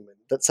is a human,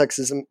 that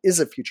sexism is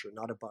a feature,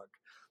 not a bug.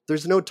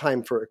 There's no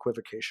time for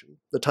equivocation.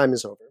 The time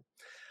is over.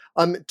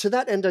 To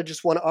that end, I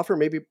just want to offer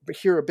maybe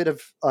here a bit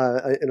of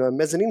a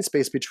mezzanine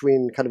space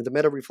between kind of the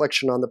meta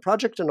reflection on the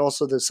project and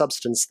also the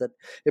substance that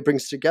it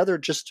brings together,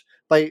 just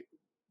by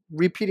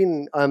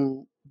repeating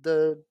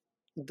the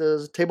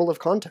table of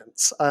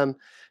contents.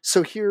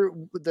 So here,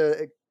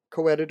 the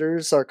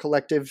co-editors, our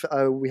collective,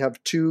 we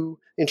have 2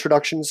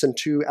 introductions and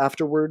 2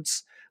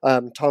 afterwards.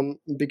 Tom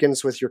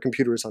begins with Your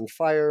Computer is on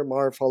Fire.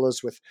 Mar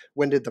follows with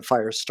When Did the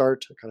Fire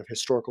Start? A kind of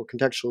historical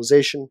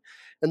contextualization.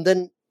 And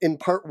then in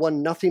part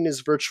 1, Nothing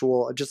is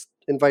Virtual. I just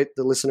invite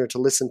the listener to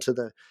listen to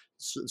the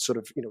sort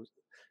of,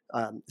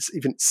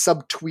 even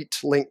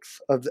subtweet length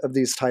of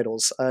these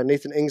titles.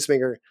 Nathan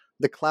Engsminger,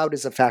 The Cloud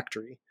is a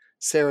Factory.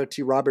 Sarah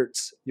T.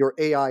 Roberts, Your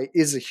AI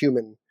is a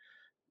Human.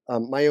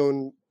 My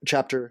own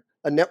chapter,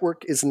 A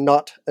Network is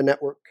Not a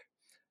Network.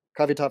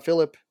 Kavita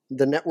Philip,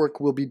 The Network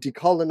Will be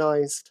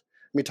Decolonized.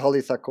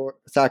 Mitali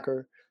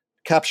Thakur,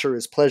 Capture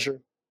is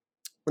Pleasure.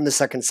 In the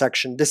second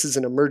section, This is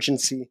an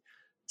Emergency.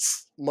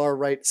 Mar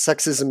writes,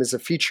 Sexism is a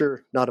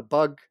feature, not a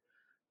bug.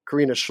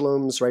 Karina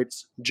Shloms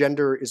writes,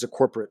 Gender is a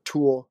corporate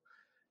tool.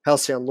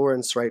 Halcyon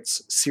Lawrence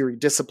writes, Siri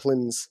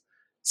disciplines.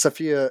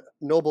 Sophia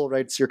Noble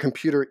writes, Your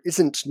computer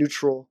isn't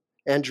neutral.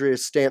 Andrea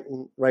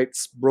Stanton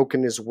writes,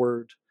 Broken is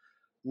word.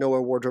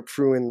 Noah Wardrop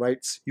Fruin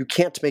writes, You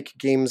can't make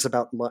games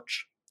about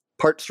much.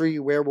 Part 3,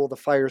 Where Will the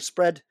Fire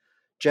Spread?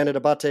 Janet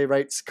Abate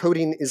writes,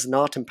 Coding is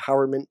not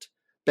empowerment.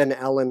 Ben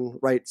Allen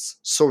writes,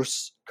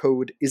 Source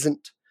code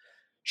isn't.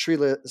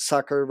 Srila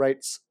Sakar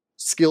writes,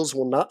 Skills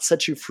will not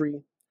set you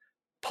free.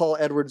 Paul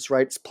Edwards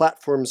writes,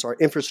 Platforms are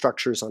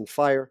infrastructures on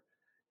fire.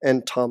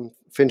 And Tom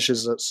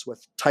finishes us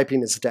with,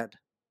 Typing is dead.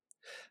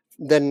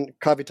 Then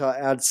Kavita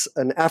adds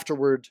an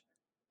afterword,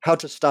 How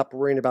to stop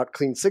worrying about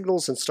clean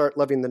signals and start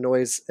loving the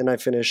noise. And I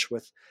finish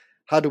with,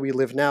 How do we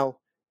live now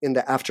in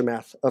the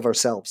aftermath of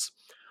ourselves?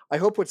 I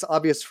hope what's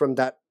obvious from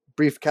that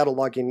brief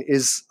cataloging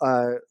is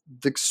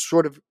the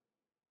sort of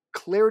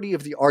clarity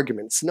of the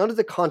arguments. None of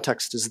the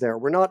context is there.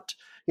 We're not,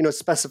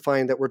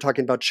 specifying that we're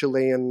talking about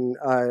Chilean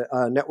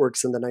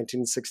networks in the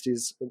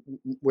 1960s,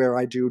 where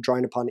I do,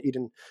 drawing upon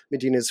Eden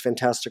Medina's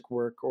fantastic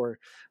work, or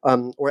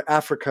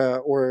Africa,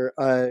 or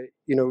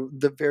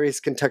the various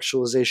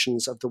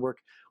contextualizations of the work.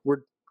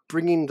 We're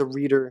bringing the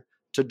reader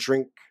to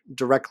drink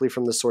directly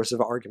from the source of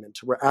argument.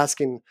 We're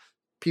asking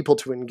people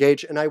to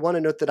engage. And I want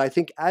to note that I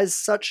think as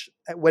such,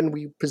 when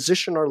we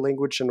position our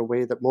language in a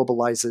way that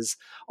mobilizes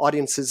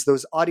audiences,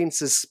 those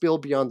audiences spill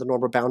beyond the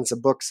normal bounds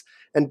of books.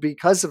 And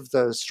because of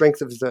the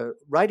strength of the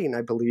writing,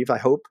 I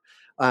hope,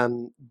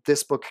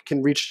 this book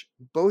can reach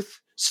both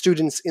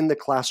students in the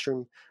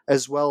classroom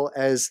as well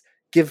as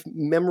give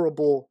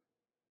memorable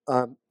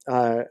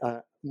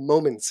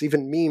moments,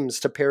 even memes,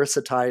 to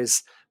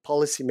parasitize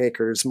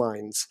policymakers'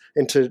 minds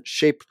and to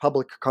shape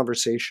public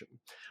conversation.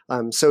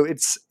 So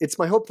it's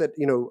my hope that,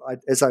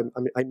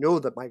 I know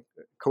that my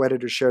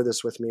co-editors share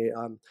this with me,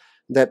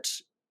 that,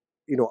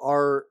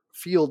 our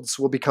fields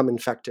will become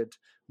infected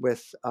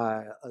with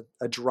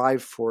a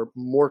drive for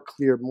more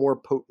clear, more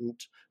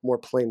potent, more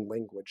plain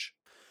language.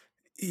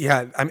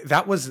 Yeah, I mean,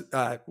 that was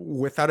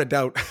without a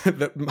doubt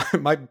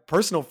my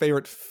personal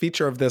favorite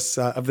feature of this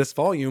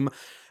volume,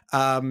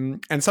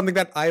 and something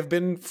that I've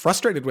been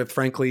frustrated with,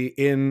 frankly,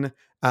 in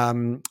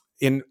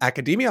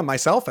academia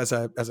myself, as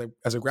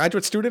a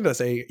graduate student,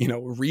 as a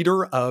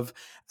reader of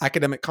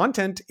academic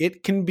content.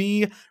 It can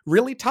be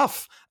really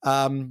tough,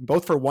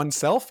 both for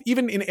oneself,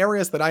 even in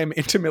areas that I am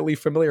intimately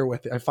familiar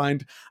with. I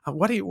find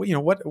what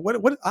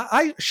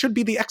I should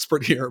be the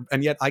expert here,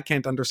 and yet I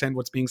can't understand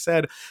what's being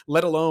said,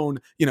 let alone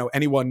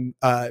anyone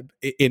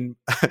in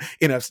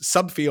a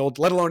subfield,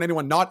 let alone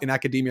anyone not in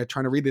academia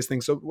trying to read these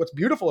things. So what's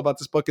beautiful about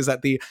this book is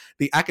that the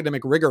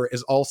academic rigor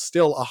is all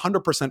still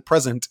 100%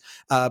 present,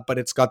 but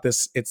it's got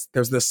this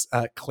there's this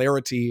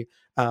clarity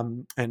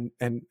and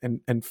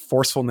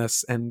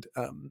forcefulness and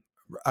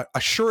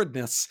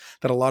assuredness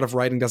that a lot of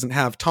writing doesn't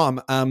have.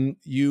 Tom,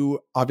 you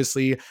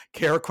obviously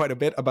care quite a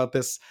bit about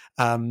this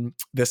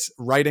this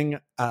writing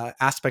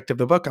aspect of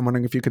the book. I'm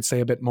wondering if you could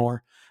say a bit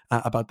more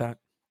about that.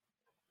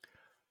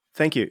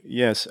 Thank you.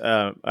 Yes,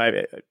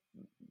 I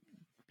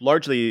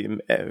largely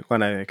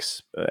when I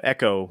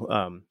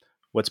echo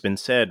what's been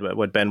said,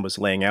 what Ben was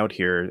laying out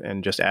here,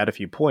 and just add a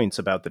few points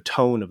about the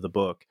tone of the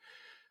book.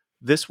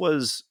 This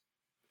was,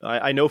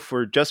 I know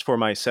for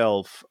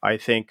myself, I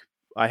think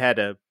I had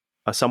a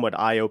somewhat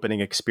eye-opening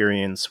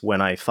experience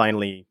when I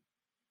finally,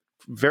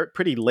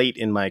 pretty late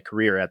in my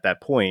career at that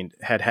point,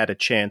 had a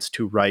chance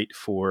to write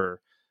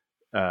for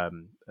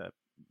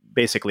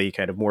basically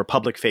kind of more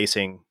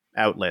public-facing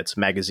outlets,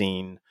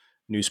 magazine,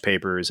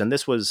 newspapers. And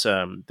this was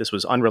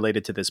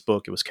unrelated to this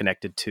book. It was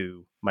connected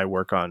to my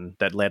work on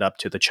that led up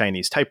to the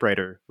Chinese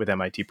typewriter with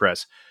MIT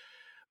Press.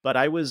 But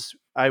I was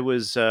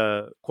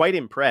quite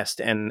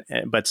impressed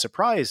but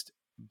surprised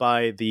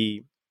by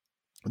the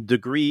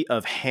degree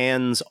of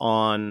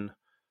hands-onness,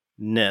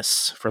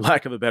 for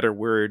lack of a better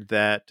word,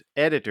 that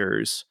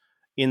editors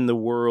in the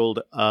world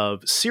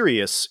of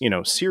serious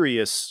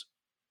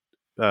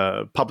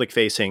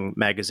public-facing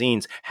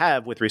magazines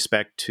have with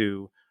respect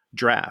to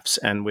drafts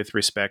and with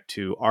respect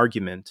to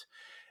argument.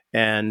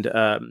 And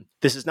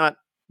this is not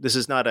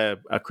a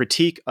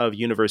critique of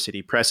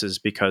university presses,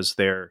 because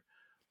their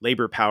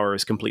labor power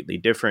is completely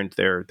different.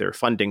 Their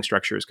funding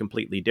structure is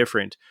completely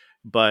different.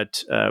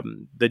 But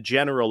the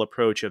general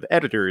approach of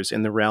editors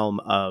in the realm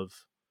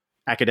of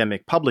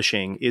academic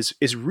publishing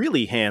is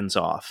really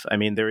hands-off. I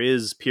mean, there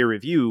is peer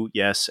review,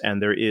 yes,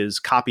 and there is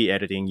copy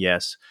editing,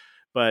 yes,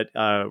 but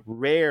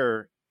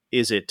rare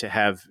is it to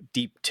have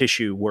deep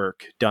tissue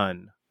work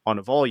done on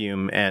a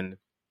volume, and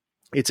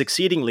it's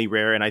exceedingly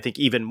rare, and I think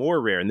even more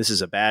rare, and this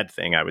is a bad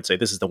thing, I would say,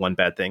 this is the one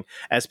bad thing,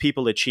 as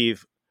people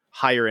achieve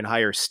higher and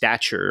higher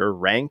stature or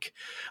rank,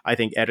 I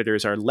think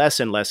editors are less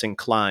and less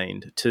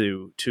inclined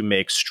to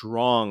make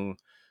strong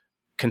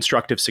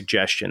constructive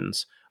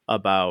suggestions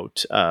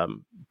about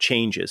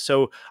changes.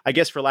 So I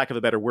guess, for lack of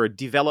a better word,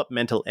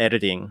 developmental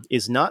editing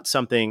is not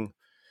something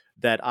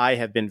that I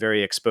have been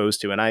very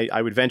exposed to. And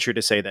I would venture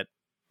to say that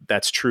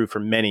that's true for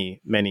many,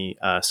 many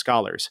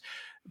scholars.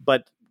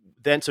 But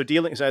then, so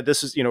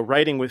this is,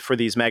 writing for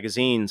these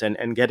magazines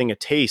and getting a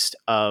taste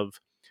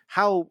of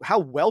how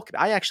well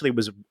I actually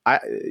was.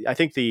 I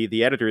think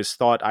the editors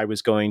thought I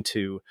was going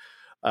to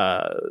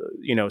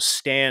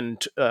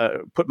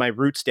put my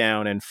roots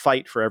down and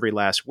fight for every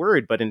last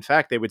word. But in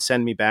fact, they would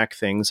send me back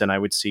things, and I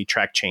would see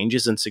track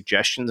changes and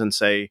suggestions and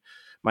say,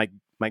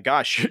 my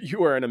gosh,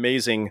 you are an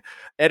amazing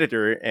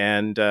editor.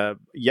 And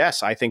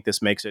yes, I think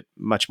this makes it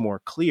much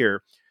more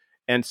clear.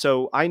 And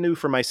so I knew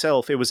for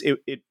myself,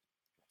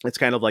 it's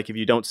kind of like, if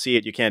you don't see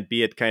it, you can't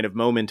be it kind of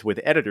moment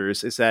with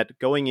editors, is that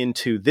going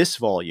into this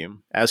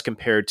volume as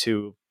compared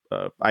to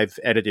I've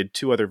edited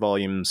 2 other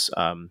volumes,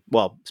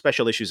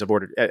 special issues, I've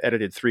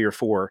edited 3 or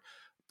 4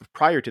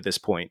 prior to this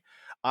point.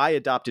 I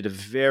adopted a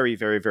very,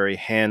 very, very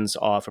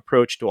hands-off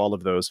approach to all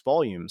of those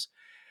volumes.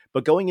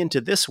 But going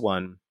into this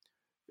one,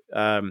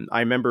 I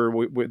remember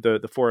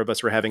the 4 of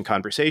us were having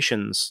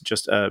conversations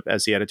just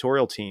as the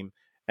editorial team,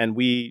 and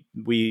we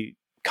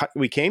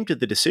came to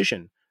the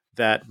decision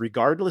that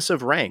regardless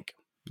of rank,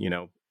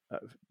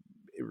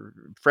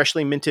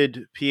 freshly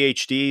minted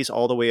PhDs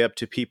all the way up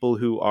to people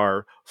who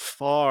are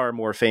far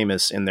more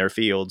famous in their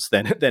fields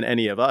than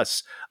any of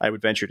us, I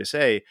would venture to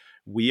say,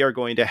 we are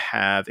going to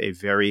have a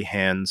very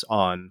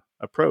hands-on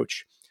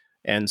approach.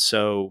 And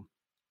so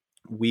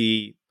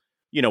we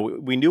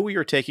knew we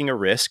were taking a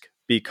risk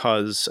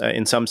because,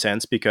 in some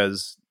sense,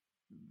 because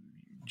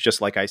just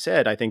like I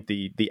said, I think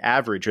the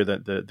average, or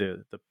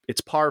the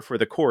it's par for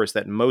the course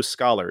that most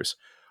scholars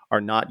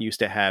are not used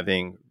to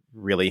having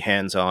really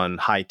hands-on,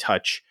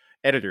 high-touch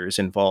editors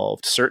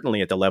involved,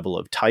 certainly at the level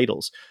of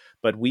titles.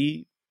 But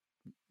we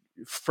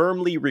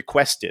firmly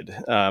requested,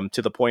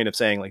 to the point of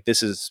saying, like,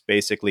 this is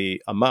basically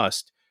a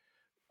must,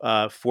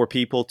 for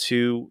people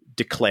to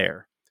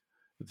declare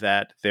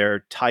that their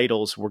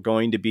titles were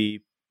going to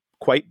be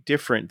quite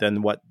different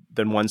than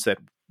ones that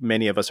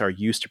many of us are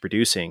used to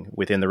producing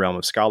within the realm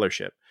of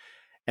scholarship.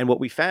 And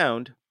what we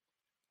found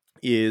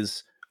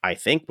is, I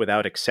think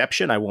without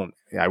exception, I won't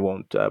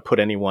put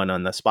anyone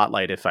on the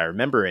spotlight if I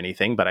remember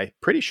anything, but I'm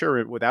pretty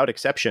sure without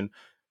exception,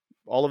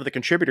 all of the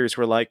contributors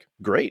were like,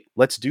 great,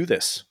 let's do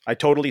this. I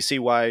totally see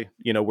why,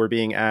 we're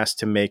being asked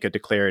to make a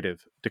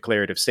declarative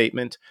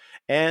statement.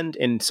 And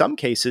in some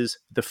cases,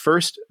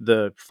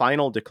 the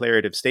final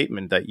declarative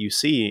statement that you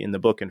see in the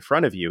book in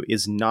front of you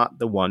is not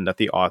the one that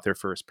the author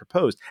first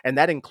proposed. And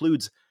that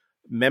includes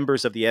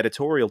members of the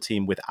editorial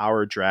team with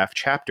our draft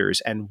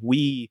chapters. And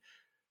we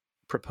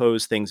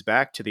proposed things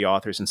back to the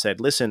authors and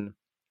said, listen,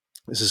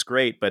 this is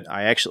great, but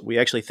we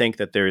actually think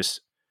that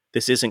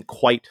this isn't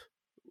quite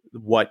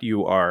what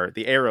you are,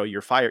 the arrow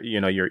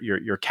you're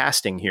you're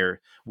casting here.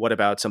 What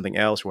about something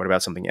else? What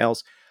about something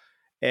else?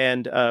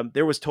 And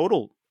there was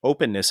total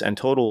openness and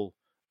total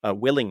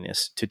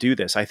willingness to do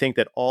this. I think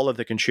that all of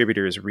the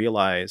contributors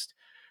realized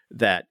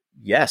that,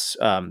 yes,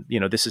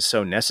 this is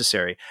so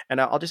necessary.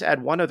 And I'll just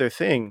add one other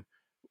thing,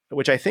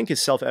 which I think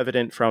is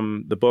self-evident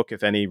from the book,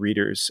 if any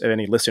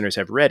listeners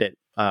have read it,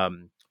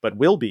 but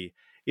will be,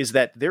 is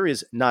that there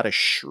is not a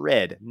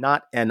shred,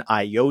 not an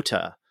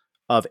iota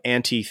of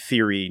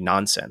anti-theory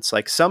nonsense.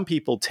 Like, some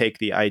people take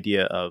the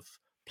idea of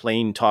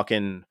plain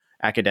talking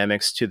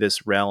academics to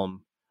this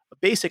realm,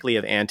 basically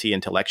of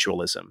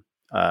anti-intellectualism,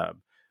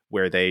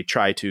 where they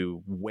try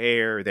to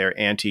wear their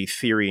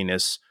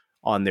anti-theoriness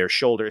on their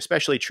shoulder,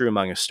 especially true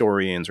among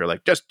historians, or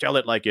like, just tell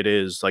it like it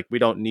is, like, we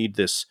don't need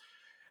this.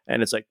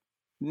 And it's like,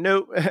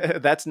 no,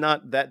 that's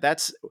not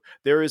that.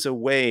 There is a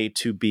way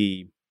to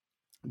be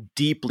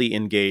deeply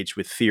engaged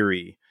with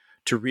theory,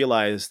 to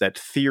realize that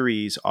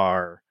theories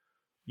are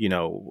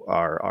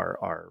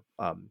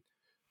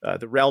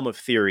the realm of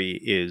theory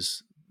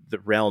is the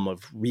realm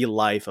of real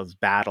life, of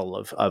battle,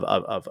 of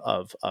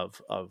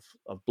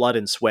blood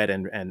and sweat,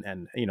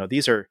 and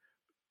these are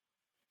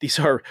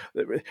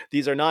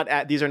not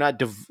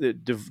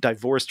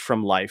divorced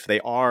from life. They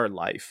are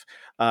life.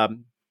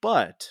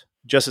 But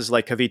just as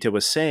like Kavita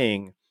was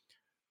saying,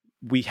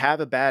 we have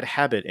a bad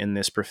habit in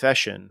this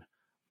profession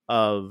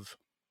of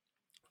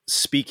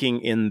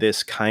speaking in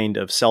this kind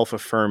of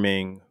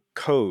self-affirming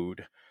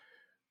code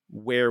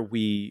where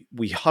we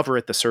hover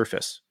at the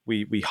surface.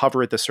 We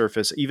hover at the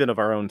surface even of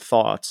our own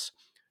thoughts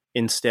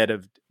instead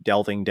of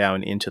delving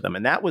down into them.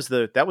 And that was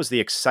the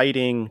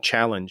exciting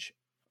challenge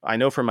I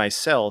know for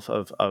myself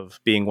of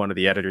being one of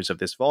the editors of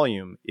this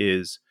volume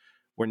is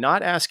we're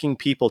not asking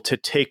people to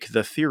take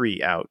the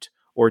theory out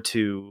or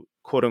to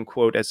quote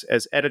unquote,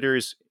 as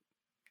editors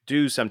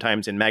do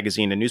sometimes in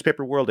magazine and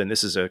newspaper world, and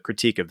this is a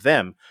critique of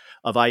them,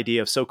 of idea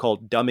of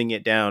so-called dumbing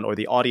it down, or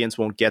the audience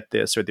won't get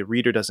this, or the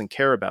reader doesn't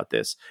care about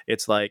this.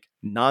 It's like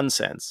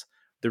nonsense.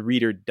 The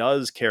reader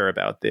does care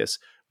about this.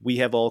 We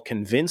have all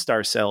convinced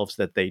ourselves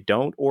that they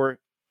don't, or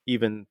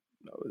even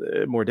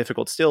more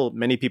difficult still,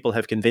 many people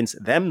have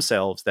convinced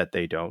themselves that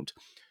they don't.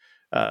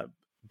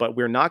 But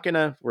we're not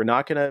gonna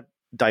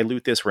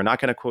dilute this. We're not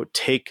gonna quote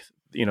take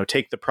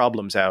the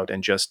problems out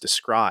and just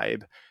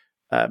describe.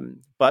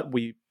 But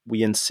we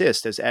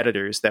insist as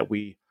editors that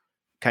we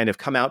kind of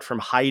come out from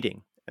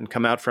hiding and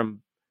come out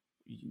from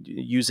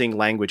using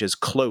language as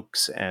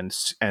cloaks and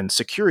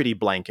security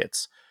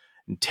blankets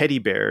and teddy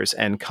bears,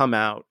 and come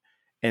out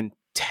and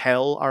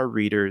tell our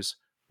readers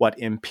what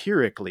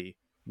empirically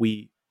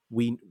we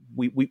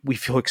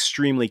feel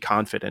extremely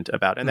confident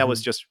about. And that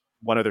was just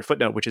one other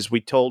footnote, which is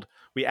we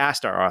really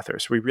asked our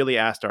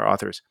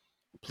authors,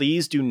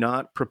 please do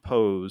not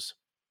propose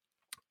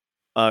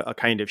a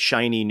kind of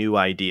shiny new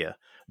idea.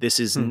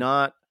 This is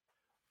not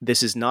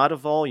a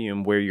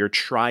volume where you're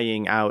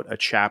trying out a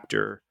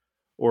chapter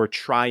or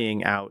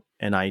trying out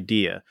an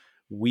idea.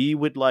 We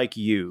would like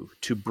you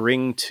to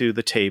bring to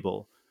the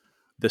table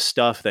the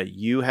stuff that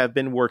you have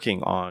been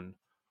working on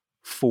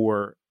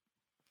for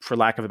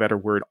lack of a better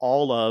word,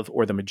 all of,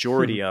 or the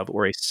majority of,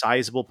 or a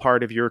sizable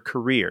part of your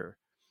career,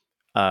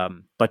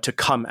 but to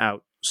come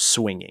out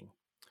swinging.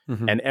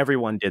 And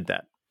everyone did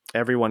that.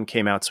 Everyone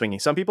came out swinging.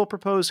 Some people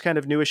proposed kind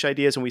of newish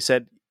ideas, and we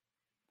said,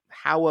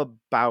 how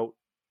about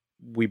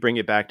we bring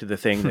it back to the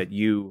thing that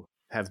you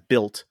have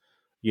built,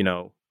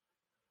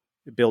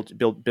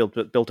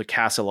 built a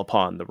castle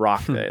upon the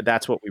rock.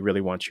 That's what we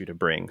really want you to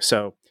bring.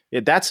 So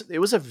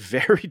it was a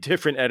very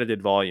different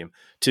edited volume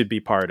to be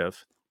part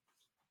of.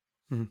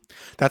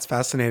 That's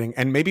fascinating.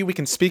 And maybe we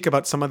can speak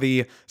about some of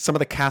the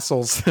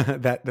castles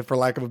that, for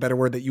lack of a better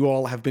word, that you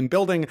all have been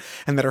building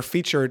and that are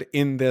featured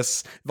in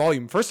this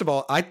volume. First of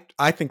all,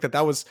 I think that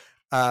was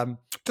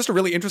just a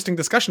really interesting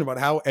discussion about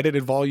how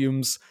edited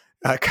volumes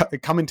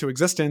come into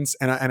existence,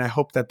 and I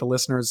hope that the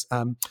listeners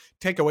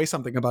take away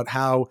something about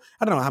how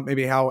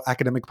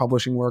academic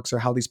publishing works, or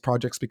how these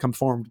projects become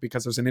formed,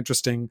 because there's an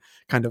interesting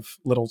kind of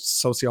little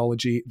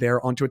sociology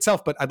there onto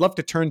itself. But I'd love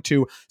to turn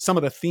to some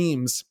of the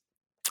themes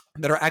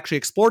that are actually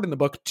explored in the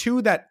book.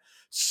 Two that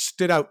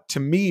stood out to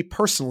me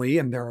personally,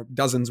 and there are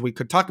dozens we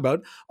could talk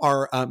about,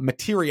 are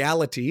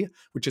materiality,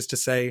 which is to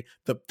say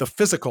the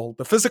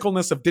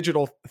physicalness of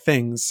digital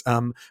things.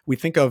 We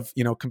think of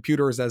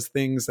computers as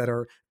things that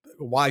are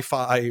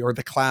Wi-Fi or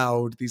the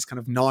cloud, these kind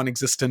of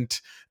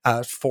non-existent,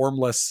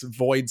 formless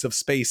voids of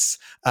space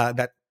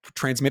that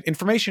transmit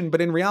information.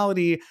 But in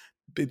reality,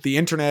 the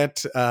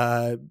internet,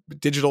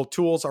 digital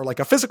tools are like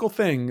a physical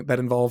thing that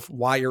involve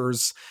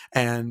wires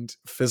and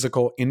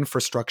physical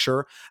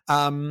infrastructure.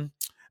 Kavita,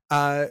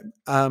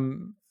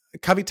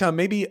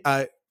 maybe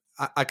I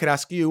could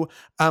ask you,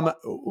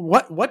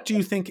 what do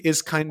you think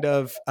is kind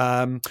of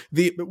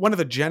one of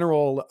the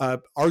general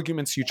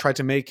arguments you try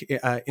to make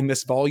in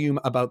this volume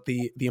about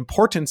the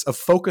importance of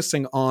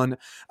focusing on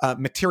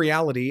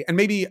materiality, and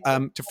maybe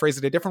to phrase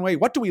it a different way,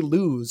 what do we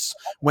lose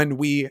when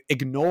we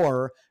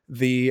ignore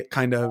the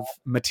kind of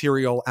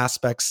material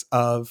aspects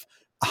of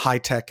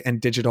high-tech and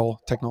digital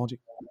technology?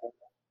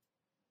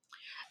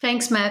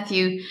 Thanks,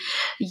 Matthew.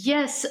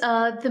 Yes,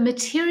 the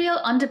material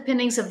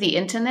underpinnings of the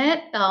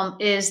internet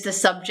is the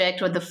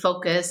subject or the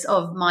focus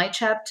of my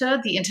chapter,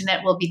 The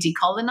Internet Will Be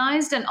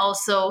Decolonized, and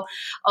also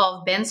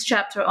of Ben's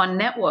chapter on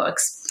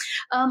networks.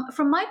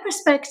 From my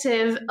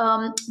perspective,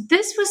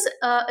 this was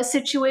a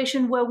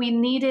situation where we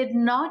needed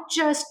not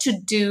just to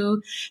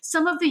do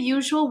some of the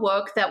usual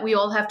work that we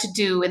all have to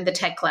do in the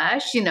tech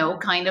clash,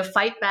 kind of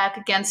fight back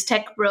against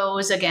tech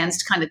bros,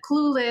 against kind of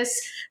clueless,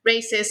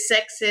 racist,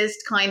 sexist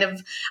kind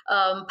of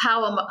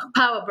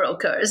power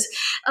brokers.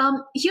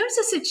 Here's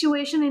a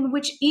situation in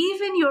which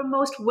even your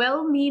most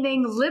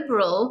well-meaning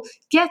liberal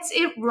gets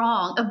it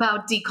wrong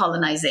about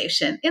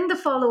decolonization in the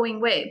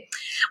following way.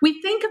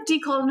 We think of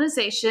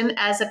decolonization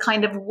as a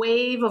kind of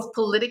wave of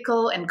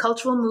political and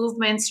cultural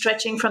movements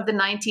stretching from the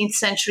 19th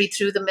century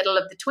through the middle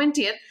of the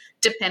 20th,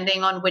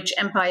 depending on which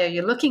empire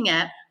you're looking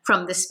at,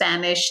 from the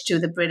Spanish to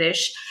the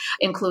British,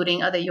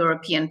 including other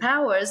European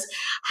powers.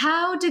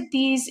 How did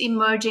these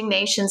emerging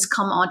nations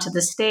come onto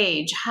the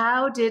stage?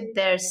 How did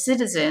their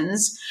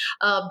citizens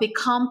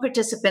become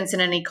participants in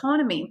an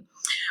economy?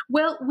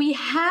 Well, we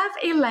have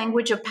a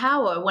language of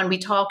power when we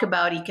talk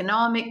about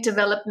economic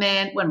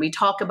development, when we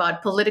talk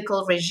about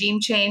political regime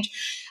change,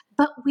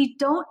 but we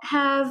don't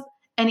have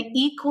an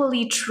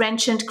equally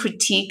trenchant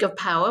critique of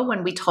power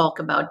when we talk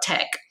about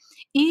tech.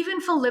 Even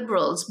for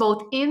liberals,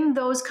 both in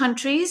those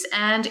countries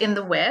and in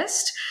the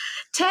West,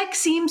 tech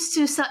seems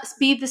to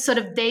be this sort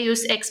of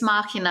deus ex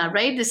machina,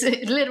 right? This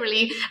is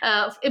literally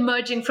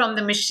emerging from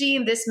the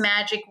machine, this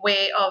magic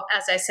way of,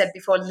 as I said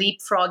before,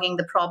 leapfrogging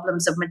the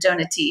problems of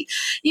modernity.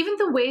 Even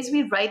the ways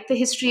we write the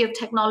history of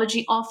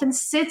technology often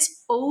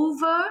sits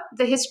over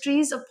the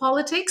histories of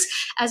politics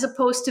as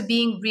opposed to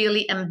being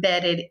really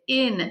embedded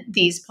in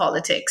these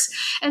politics.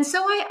 And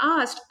so I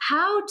asked,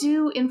 how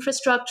do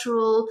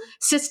infrastructural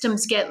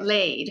systems get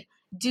laid?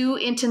 Do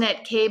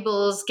internet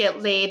cables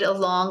get laid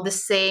along the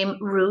same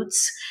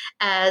routes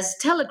as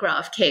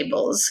telegraph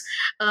cables?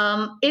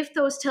 If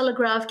those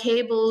telegraph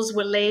cables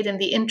were laid in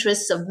the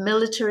interests of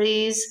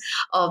militaries,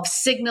 of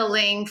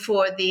signaling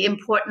for the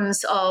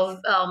importance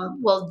of,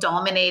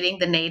 dominating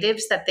the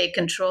natives that they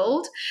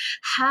controlled,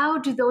 how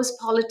do those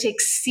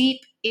politics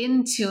seep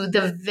into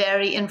the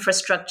very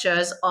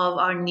infrastructures of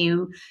our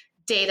new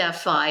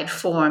datafied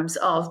forms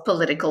of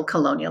political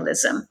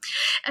colonialism?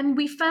 And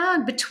we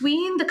found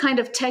between the kind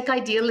of tech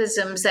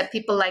idealisms that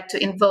people like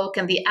to invoke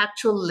and the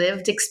actual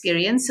lived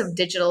experience of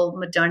digital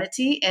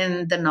modernity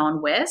in the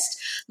non-West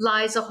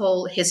lies a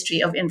whole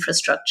history of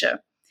infrastructure.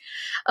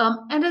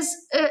 And as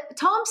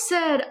Tom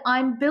said,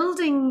 I'm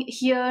building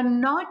here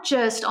not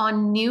just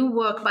on new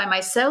work by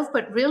myself,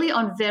 but really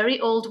on very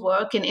old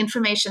work in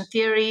information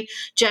theory,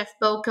 Jeff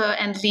Boker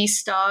and Lee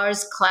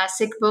Starr's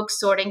classic book,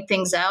 Sorting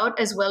Things Out,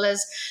 as well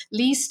as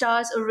Lee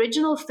Starr's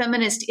original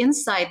feminist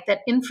insight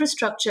that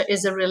infrastructure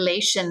is a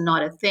relation,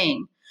 not a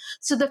thing.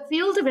 So the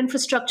field of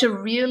infrastructure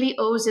really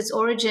owes its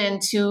origin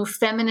to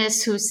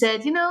feminists who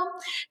said,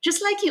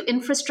 just like you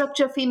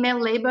infrastructure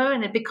female labor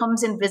and it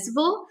becomes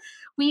invisible,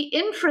 we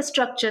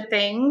infrastructure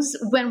things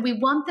when we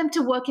want them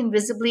to work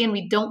invisibly and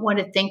we don't want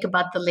to think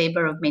about the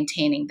labor of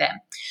maintaining them.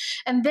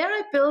 And there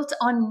I built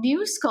on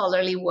new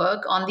scholarly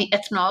work on the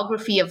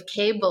ethnography of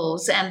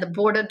cables and the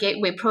Border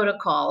Gateway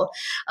Protocol.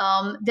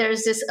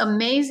 There's this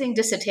amazing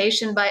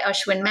dissertation by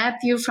Ashwin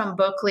Matthew from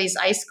Berkeley's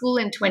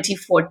iSchool in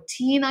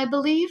 2014, I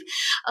believe.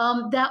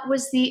 That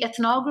was the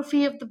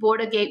ethnography of the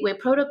Border Gateway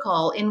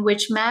Protocol, in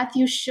which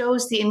Matthew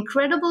shows the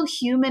incredible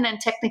human and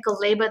technical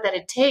labor that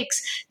it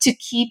takes to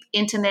keep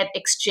internet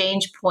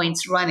exchange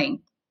points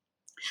running.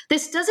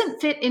 This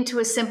doesn't fit into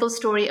a simple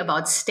story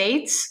about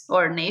states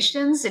or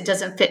nations. It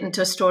doesn't fit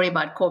into a story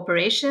about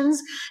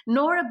corporations,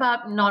 nor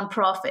about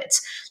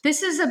nonprofits.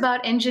 This is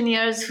about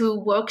engineers who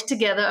work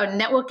together, or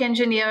network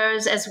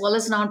engineers, as well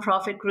as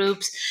nonprofit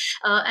groups.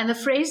 And the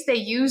phrase they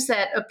use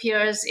that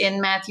appears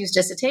in Matthew's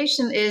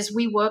dissertation is,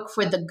 "We work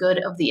for the good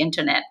of the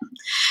internet."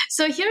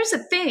 So here's a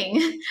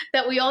thing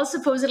that we all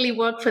supposedly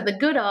work for the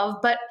good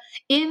of, but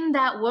in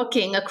that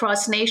working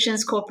across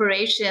nations,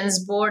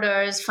 corporations,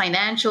 borders,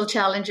 financial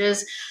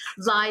challenges,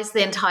 lies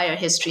the entire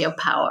history of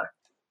power.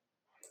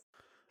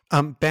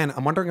 Ben,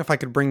 I'm wondering if I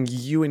could bring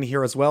you in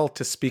here as well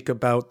to speak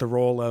about the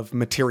role of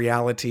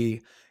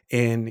materiality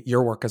in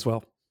your work as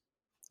well.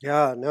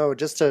 Yeah, no,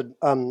 just to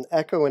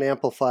echo and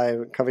amplify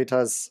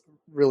Kavita's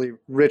really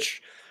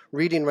rich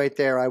reading right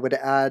there, I would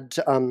add,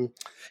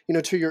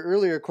 to your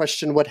earlier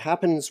question, what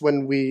happens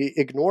when we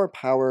ignore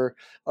power,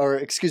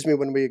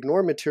 when we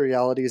ignore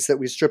materiality, is that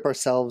we strip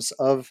ourselves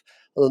of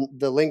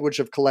the language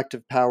of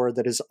collective power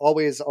that has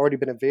always already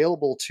been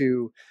available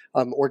to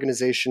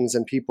organizations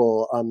and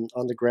people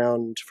on the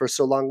ground for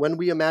so long. When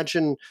we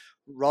imagine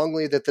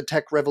wrongly that the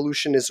tech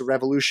revolution is a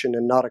revolution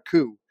and not a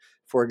coup,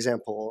 for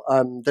example,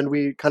 then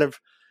we kind of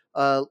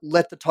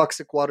let the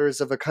toxic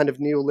waters of a kind of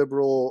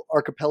neoliberal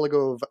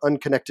archipelago of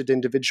unconnected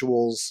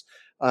individuals.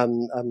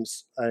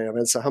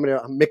 So how many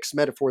mixed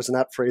metaphors in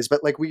that phrase?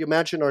 But like we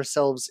imagine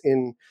ourselves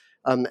in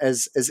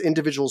as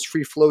individuals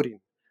free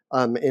floating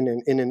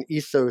in an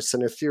ethos,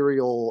 an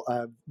ethereal,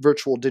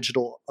 virtual,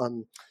 digital,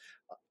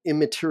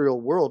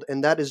 immaterial world,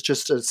 and that is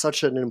just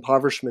such an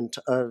impoverishment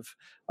of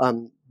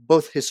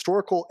both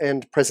historical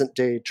and present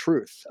day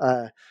truths,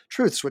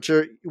 which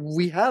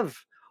we have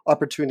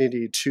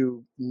opportunity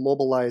to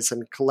mobilize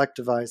and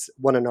collectivize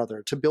one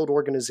another, to build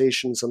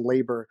organizations and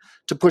labor,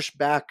 to push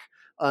back,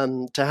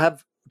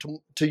 to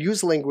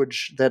use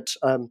language that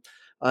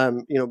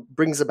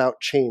brings about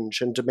change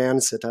and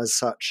demands it as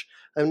such.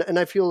 And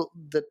I feel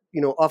that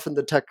often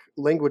the tech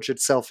language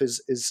itself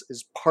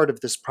is part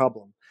of this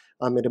problem.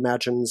 It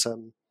imagines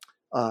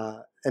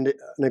a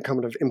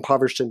kind of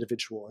impoverished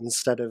individual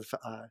instead of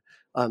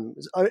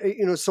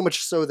so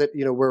much so that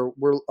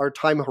we're our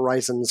time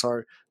horizons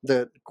are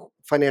the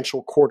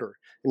financial quarter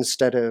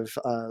instead of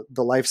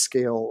the life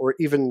scale or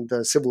even the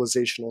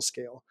civilizational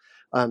scale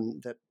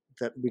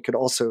that we could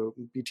also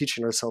be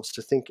teaching ourselves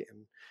to think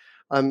in.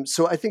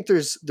 So I think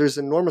there's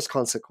enormous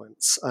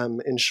consequence,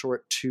 in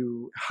short,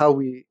 to how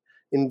we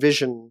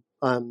envision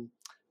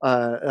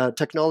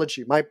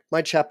technology.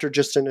 My chapter,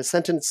 just in a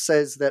sentence,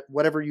 says that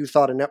whatever you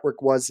thought a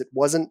network was, it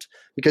wasn't,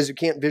 because you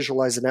can't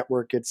visualize a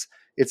network. It's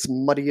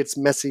muddy, it's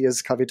messy,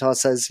 as Kavita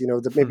says.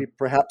 That maybe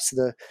perhaps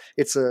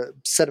it's a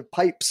set of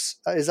pipes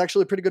is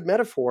actually a pretty good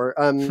metaphor.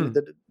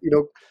 That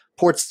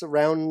ports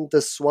around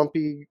the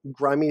swampy,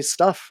 grimy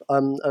stuff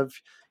of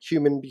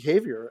human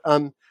behavior.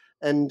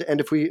 And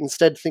if we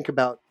instead think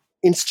about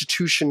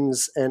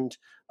institutions and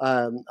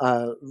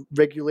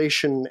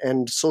regulation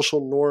and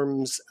social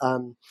norms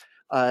and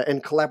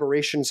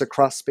collaborations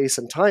across space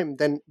and time,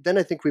 then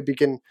I think we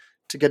begin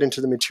to get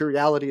into the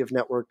materiality of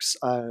networks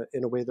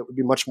in a way that would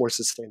be much more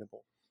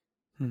sustainable.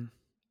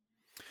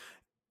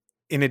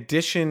 In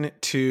addition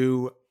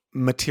to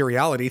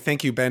materiality,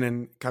 thank you, Ben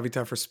and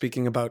Kavita, for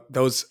speaking about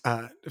those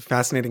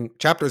fascinating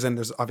chapters. And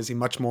there's obviously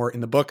much more in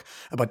the book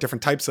about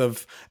different types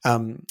of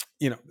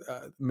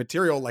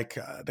material, like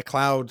the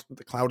cloud.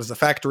 The cloud is a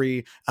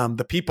factory.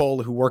 The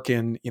people who work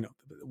in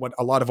what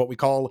a lot of what we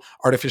call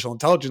artificial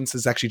intelligence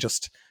is actually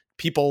just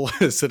people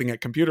sitting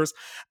at computers.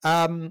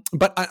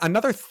 But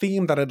another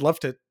theme that I'd love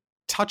to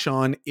touch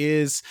on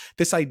is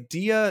this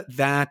idea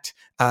that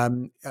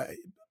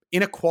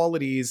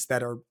inequalities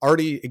that are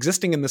already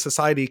existing in the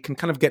society can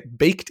kind of get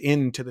baked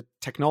into the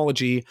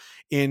technology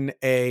in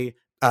a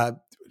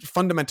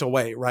fundamental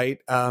way, right?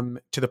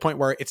 To the point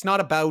where it's not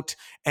about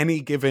any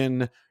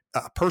given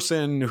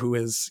person who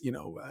is,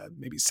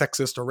 maybe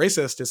sexist or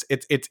racist.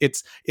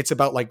 It's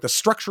about like the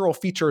structural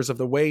features of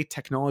the way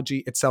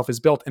technology itself is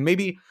built. And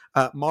maybe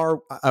Mar,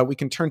 we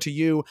can turn to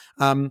you.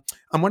 I'm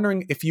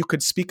wondering if you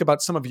could speak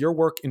about some of your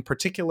work in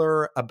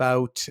particular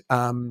about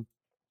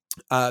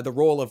the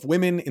role of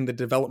women in the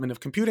development of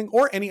computing,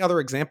 or any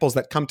other examples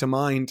that come to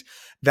mind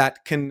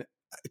that can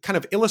kind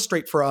of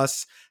illustrate for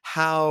us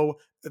how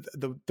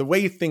the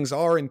way things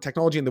are in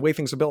technology and the way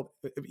things are built,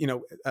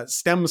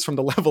 stems from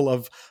the level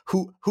of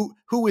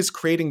who is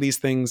creating these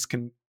things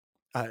can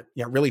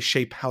really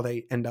shape how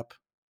they end up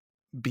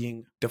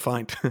being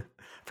defined,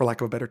 for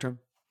lack of a better term.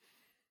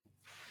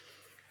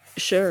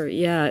 Sure.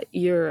 Yeah,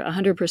 you're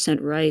 100%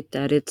 right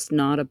that it's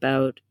not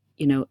about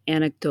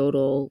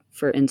anecdotal,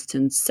 for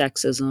instance,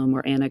 sexism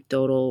or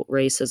anecdotal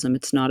racism.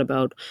 It's not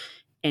about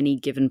any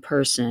given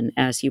person,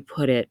 as you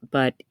put it,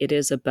 but it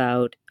is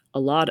about a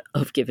lot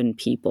of given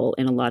people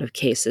in a lot of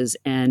cases.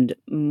 And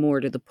more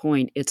to the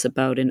point, it's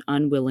about an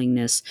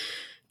unwillingness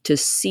to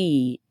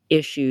see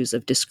issues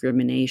of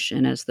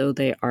discrimination as though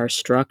they are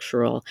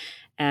structural.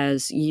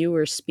 As you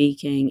were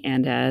speaking,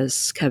 and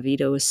as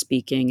Kavita was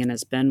speaking, and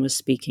as Ben was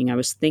speaking, I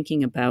was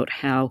thinking about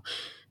how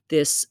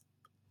this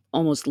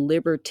almost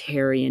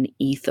libertarian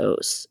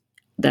ethos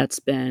that's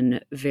been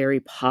very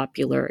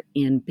popular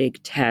in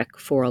big tech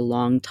for a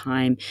long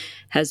time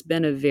has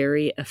been a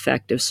very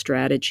effective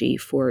strategy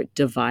for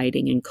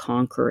dividing and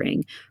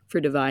conquering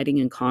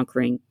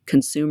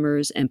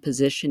consumers and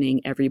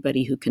positioning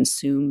everybody who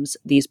consumes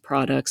these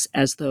products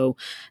as though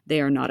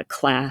they are not a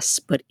class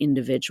but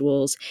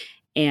individuals,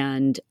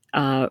 and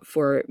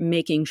for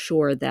making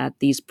sure that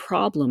these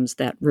problems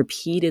that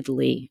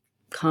repeatedly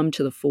come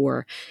to the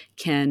fore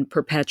can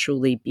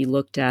perpetually be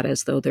looked at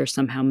as though they're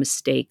somehow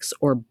mistakes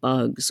or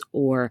bugs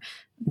or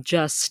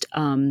just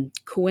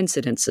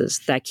coincidences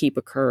that keep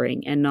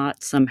occurring, and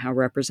not somehow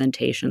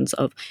representations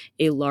of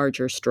a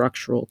larger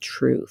structural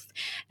truth.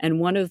 And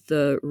one of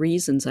the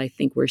reasons I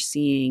think we're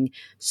seeing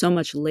so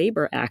much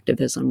labor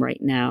activism right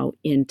now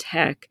in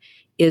tech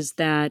is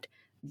that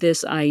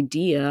this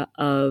idea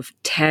of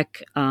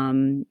tech,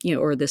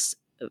 or this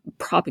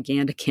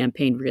propaganda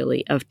campaign,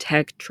 really, of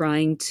tech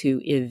trying to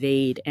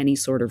evade any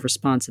sort of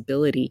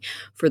responsibility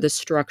for the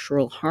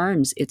structural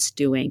harms it's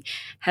doing,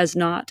 has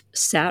not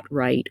sat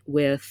right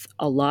with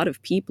a lot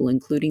of people,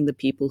 including the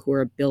people who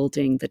are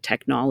building the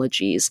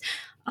technologies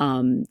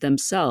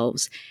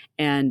themselves.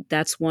 And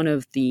that's one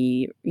of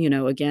the,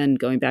 again,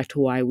 going back to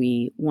why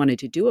we wanted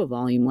to do a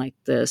volume like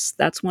this,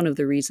 that's one of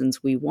the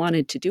reasons we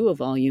wanted to do a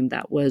volume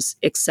that was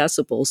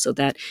accessible, so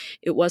that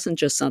it wasn't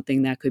just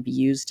something that could be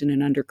used in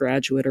an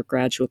undergraduate or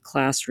graduate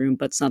classroom,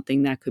 but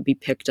something that could be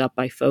picked up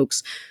by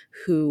folks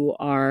who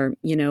are,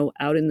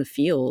 out in the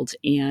field,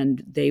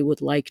 and they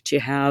would like to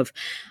have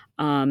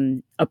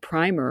a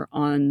primer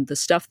on the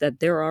stuff that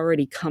they're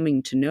already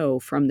coming to know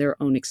from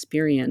their own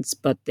experience,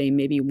 but they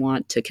maybe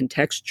want to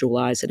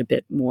contextualize it a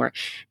bit more.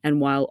 And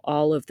while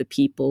all of the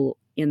people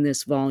in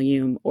this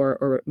volume,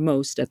 or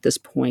most at this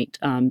point,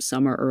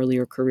 some are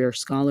earlier career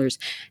scholars,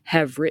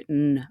 have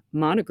written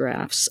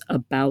monographs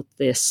about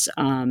these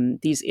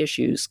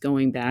issues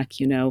going back,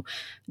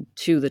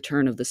 to the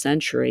turn of the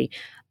century.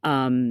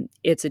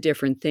 It's a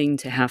different thing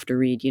to have to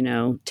read,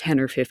 10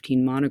 or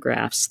 15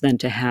 monographs than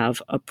to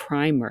have a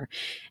primer.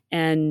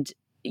 And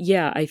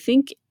yeah, I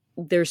think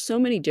there's so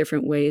many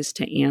different ways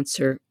to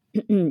answer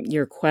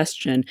your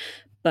question,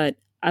 but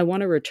I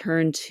want to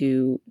return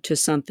to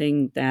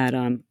something that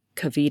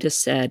Kavita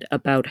said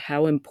about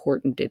how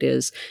important it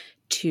is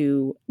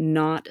to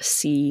not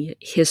see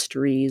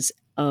histories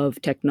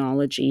of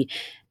technology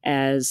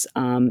as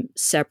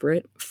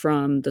separate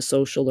from the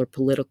social or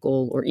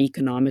political or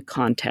economic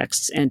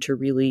contexts, and to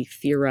really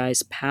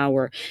theorize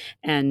power,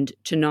 and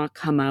to not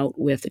come out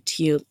with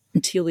a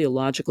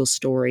teleological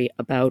story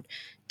about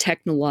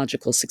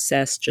technological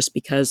success just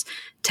because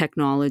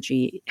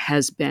technology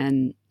has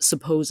been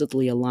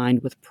supposedly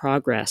aligned with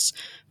progress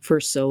for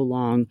so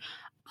long.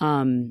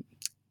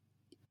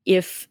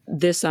 If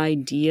this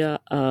idea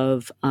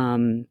of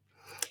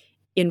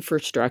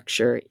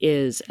infrastructure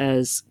is,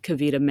 as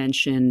Kavita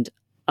mentioned,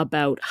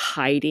 about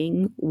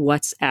hiding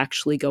what's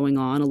actually going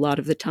on a lot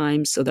of the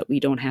time so that we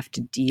don't have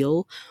to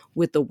deal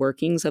with the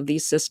workings of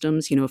these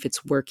systems. If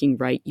it's working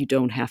right, you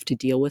don't have to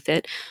deal with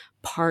it.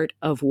 Part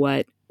of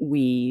what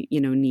we,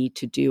 need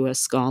to do as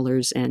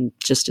scholars and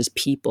just as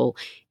people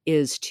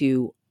is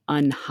to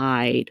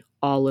unhide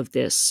all of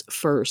this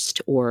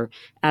first, or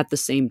at the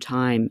same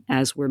time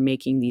as we're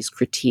making these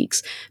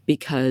critiques,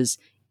 because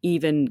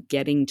even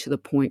getting to the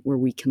point where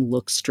we can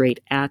look straight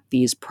at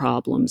these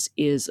problems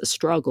is a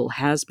struggle,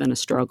 has been a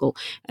struggle.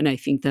 And I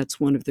think that's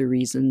one of the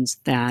reasons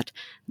that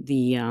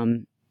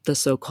the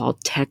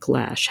so-called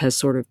techlash has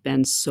sort of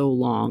been so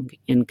long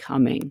in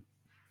coming.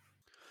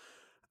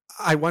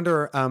 I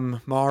wonder,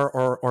 Mar,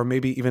 or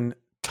maybe even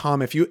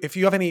Tom, if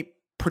you have any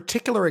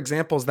particular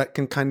examples that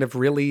can kind of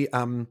really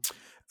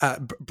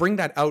bring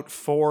that out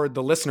for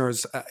the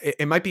listeners.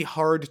 It might be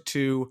hard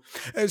to.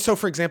 So,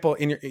 for example,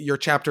 in your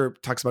chapter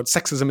talks about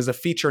sexism as a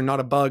feature, not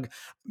a bug.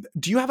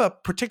 Do you have a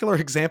particular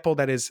example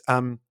that is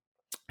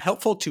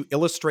helpful to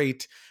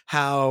illustrate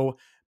how?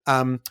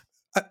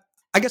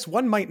 I guess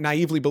one might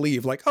naively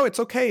believe, like, oh, it's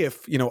okay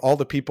if, all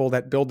the people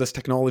that build this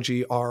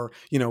technology are,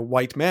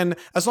 white men,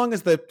 as long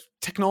as the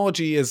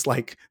technology is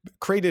like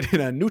created in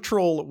a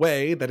neutral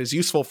way that is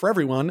useful for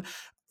everyone.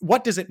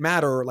 What does it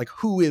matter, like,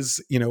 who is,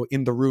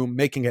 in the room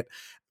making it?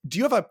 Do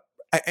you have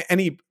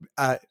any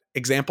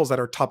examples that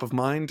are top of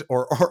mind,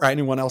 or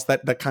anyone else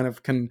that kind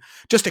of can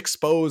just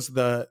expose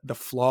the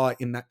flaw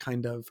in that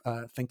kind of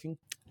thinking?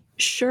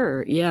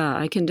 Sure. Yeah,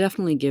 I can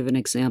definitely give an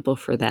example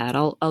for that.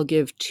 I'll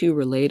give two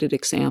related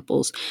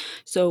examples.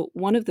 So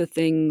one of the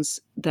things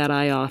that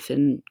I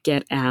often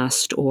get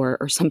asked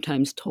or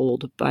sometimes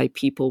told by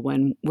people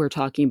when we're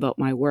talking about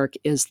my work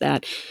is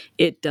that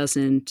it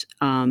doesn't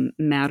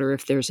matter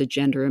if there's a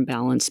gender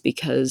imbalance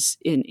because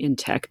in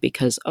tech,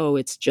 because,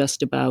 it's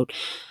just about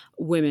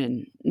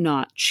women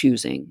not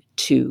choosing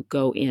to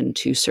go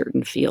into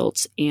certain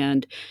fields.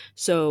 And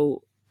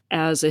so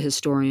as a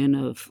historian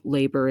of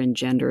labor and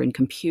gender and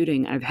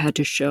computing, I've had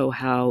to show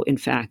how, in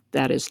fact,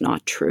 that is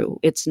not true.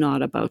 It's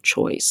not about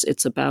choice.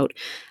 It's about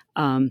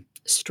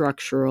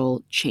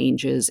structural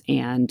changes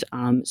and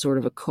sort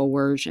of a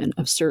coercion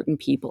of certain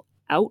people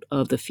out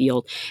of the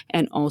field,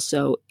 and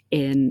also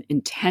an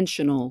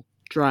intentional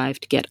drive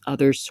to get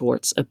other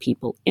sorts of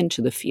people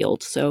into the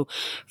field. So,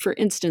 for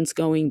instance,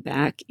 going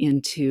back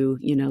into,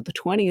 the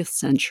 20th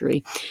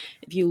century,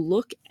 if you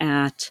look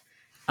at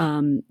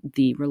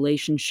the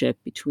relationship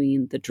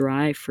between the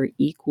drive for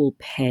equal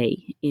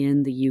pay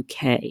in the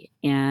UK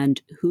and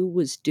who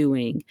was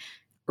doing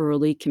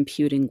early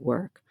computing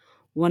work,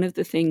 one of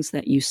the things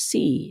that you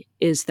see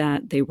is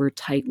that they were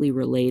tightly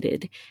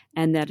related,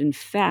 and that in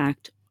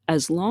fact,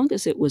 as long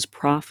as it was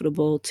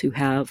profitable to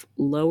have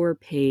lower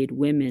paid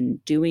women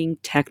doing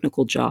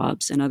technical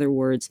jobs, in other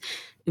words,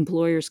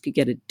 employers could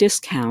get a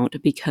discount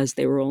because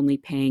they were only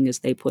paying, as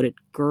they put it,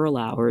 girl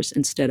hours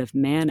instead of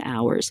man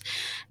hours,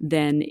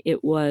 then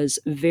it was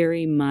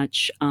very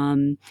much,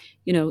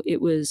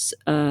 it was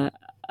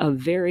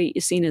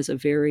seen as a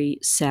very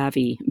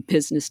savvy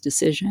business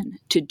decision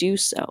to do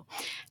so.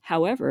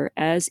 However,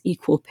 as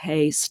equal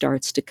pay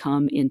starts to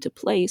come into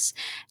place,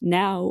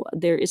 now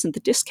there isn't the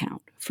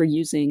discount for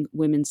using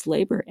women's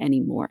labor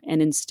anymore.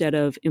 And instead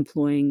of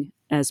employing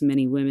as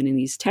many women in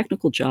these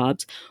technical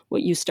jobs,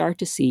 what you start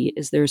to see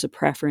is there's a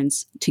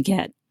preference to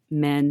get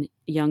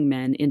young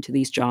men into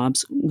these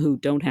jobs who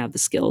don't have the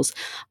skills,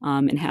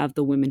 and have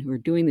the women who are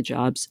doing the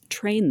jobs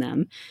train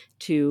them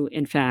to,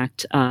 in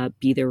fact,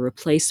 be their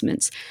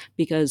replacements.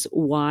 Because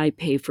why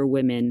pay for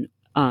women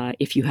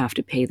if you have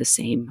to pay the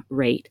same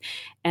rate?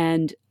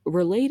 And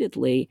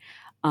relatedly,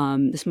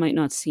 this might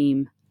not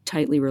seem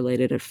tightly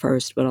related at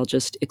first, but I'll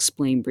just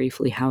explain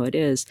briefly how it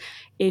is.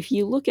 If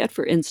you look at,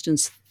 for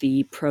instance,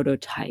 the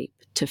prototype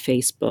to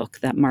Facebook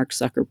that Mark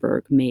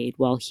Zuckerberg made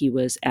while he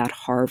was at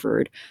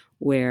Harvard,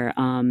 where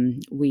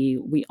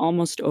we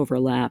almost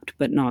overlapped,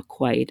 but not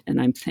quite,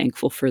 and I'm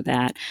thankful for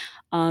that.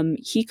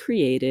 He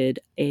created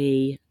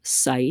a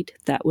site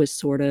that was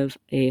sort of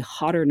a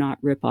Hot or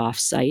Not ripoff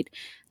site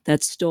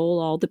that stole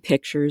all the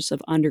pictures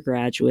of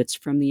undergraduates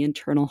from the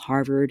internal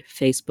Harvard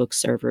Facebook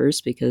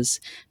servers, because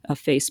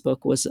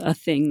Facebook was a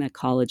thing that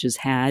colleges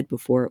had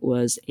before it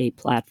was a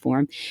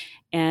platform.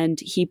 And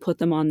he put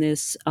them on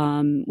this,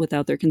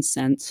 without their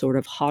consent, sort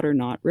of Hot or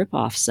Not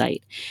ripoff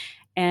site.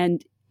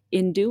 And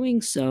in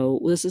doing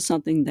so, this is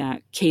something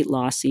that Kate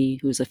Lossy,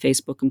 who's a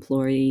Facebook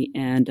employee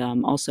and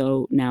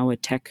also now a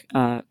tech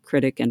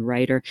critic and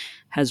writer,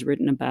 has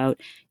written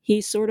about.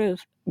 He sort of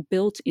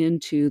built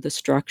into the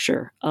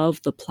structure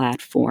of the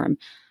platform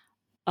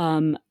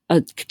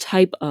a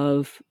type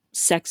of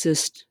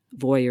sexist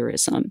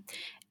voyeurism.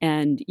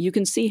 And you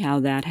can see how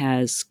that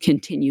has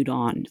continued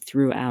on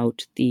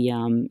throughout the,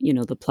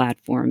 the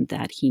platform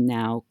that he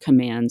now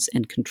commands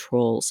and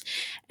controls.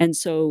 And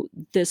so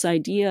this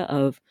idea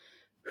of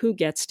who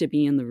gets to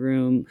be in the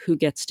room, who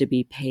gets to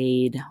be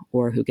paid,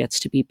 or who gets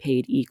to be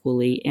paid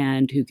equally,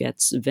 and who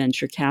gets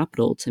venture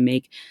capital to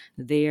make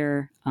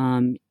their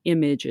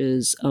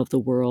images of the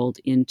world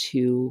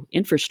into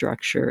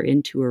infrastructure,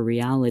 into a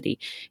reality,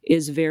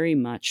 is very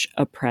much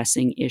a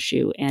pressing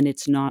issue. And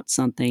it's not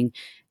something,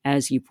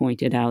 as you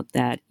pointed out,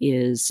 that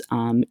is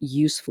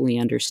usefully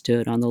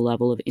understood on the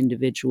level of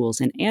individuals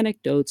and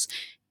anecdotes.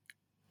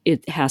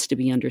 It has to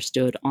be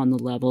understood on the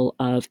level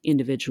of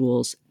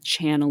individuals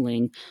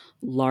channeling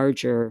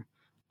larger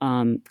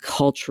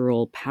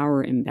cultural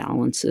power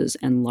imbalances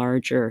and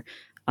larger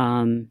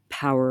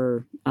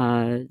power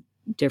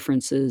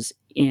differences,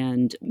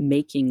 and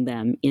making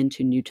them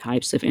into new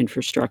types of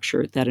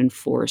infrastructure that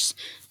enforce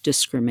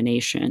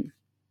discrimination.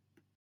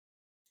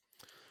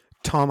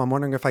 Tom, I'm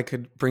wondering if I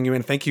could bring you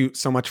in. Thank you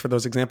so much for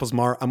those examples,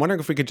 Mar. I'm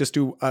wondering if we could just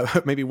do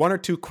maybe one or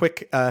two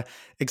quick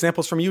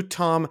examples from you,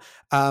 Tom,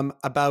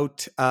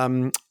 about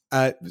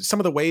some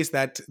of the ways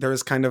that there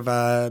is kind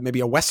of maybe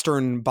a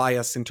Western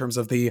bias in terms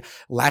of the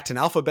Latin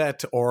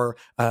alphabet, or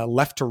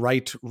left to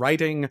right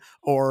writing,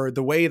 or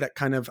the way that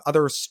kind of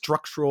other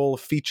structural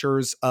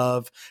features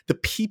of the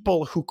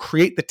people who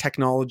create the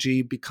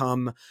technology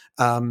become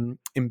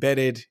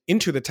embedded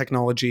into the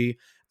technology,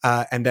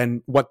 and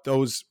then what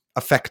those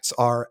effects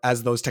are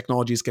as those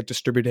technologies get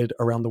distributed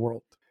around the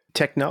world.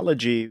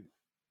 Technology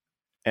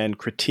and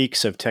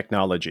critiques of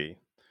technology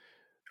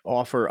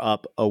offer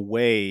up a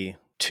way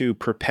to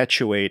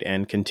perpetuate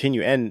and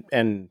continue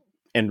and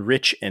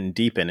enrich and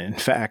deepen, in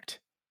fact,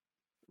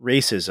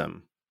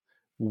 racism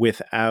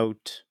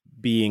without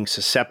being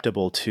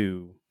susceptible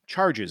to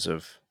charges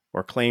of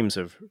or claims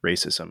of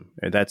racism.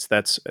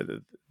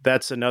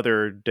 That's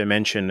another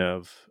dimension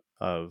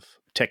of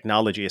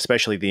technology,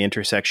 especially the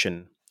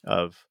intersection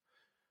of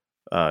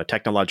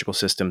technological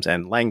systems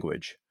and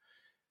language.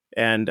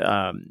 And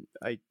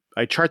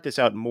I chart this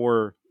out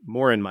more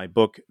in my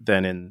book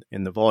than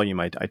in the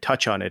volume. I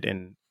touch on it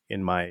in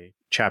my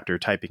chapter,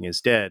 Typing is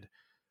Dead.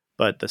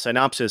 But the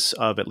synopsis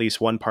of at least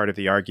one part of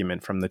the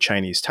argument from the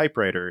Chinese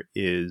typewriter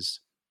is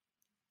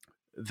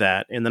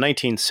that in the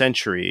 19th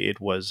century, it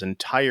was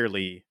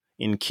entirely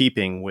in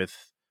keeping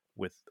with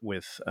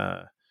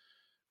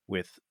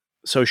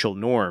social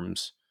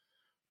norms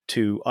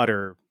to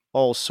utter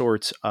all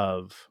sorts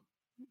of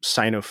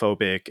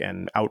xenophobic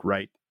and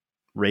outright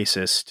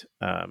racist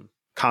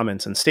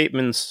comments and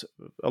statements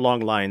along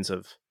lines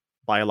of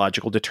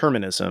biological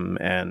determinism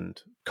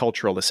and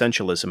cultural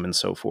essentialism and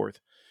so forth.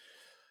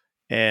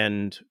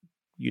 And,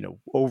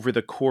 over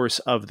the course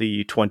of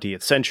the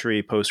 20th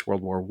century,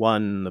 post-World War I,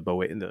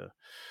 the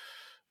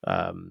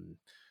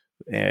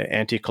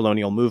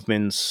anti-colonial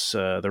movements,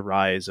 the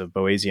rise of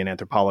Boasian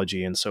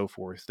anthropology and so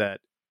forth,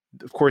 that,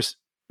 of course,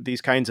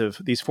 these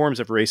forms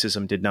of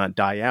racism did not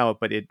die out,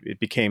 but it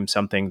became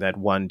something that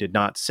one did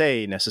not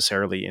say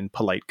necessarily in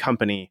polite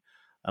company,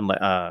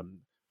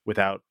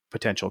 without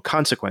potential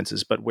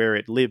consequences, but where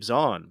it lives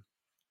on,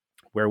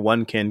 where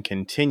one can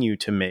continue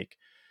to make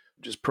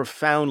just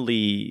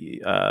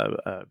profoundly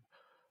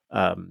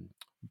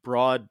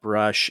broad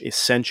brush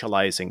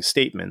essentializing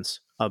statements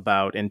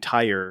about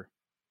entire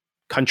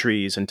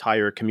countries,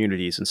 entire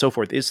communities, and so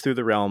forth, is through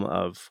the realm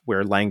of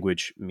where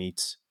language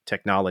meets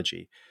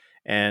technology.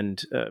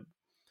 And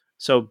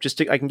so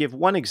I can give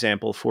one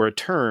example for a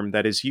term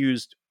that is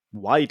used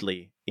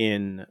widely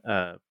in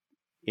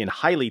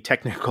highly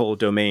technical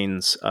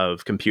domains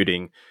of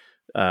computing.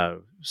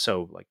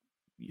 So like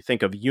you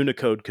think of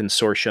Unicode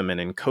Consortium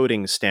and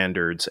encoding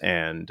standards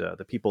and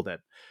the people that,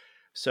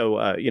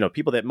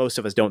 people that most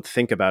of us don't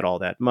think about all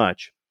that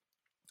much.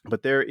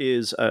 But there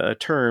is a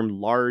term,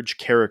 large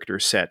character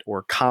set,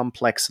 or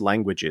complex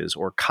languages,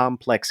 or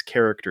complex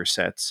character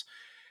sets.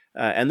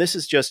 And this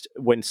is just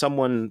when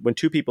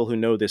two people who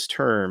know this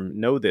term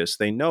know this,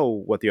 they know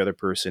what the other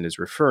person is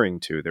referring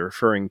to. They're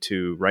referring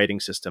to writing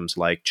systems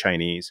like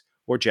Chinese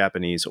or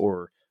Japanese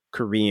or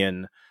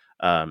Korean,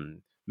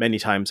 many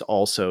times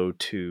also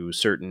to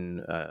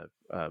certain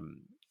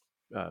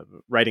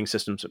writing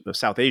systems,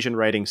 South Asian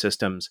writing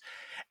systems.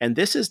 And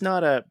this is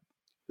not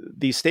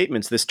these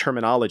statements, this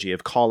terminology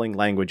of calling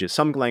languages,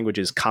 some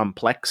languages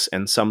complex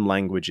and some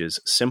languages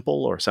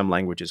simple, or some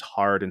languages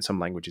hard and some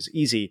languages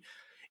easy,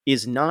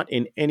 is not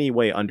in any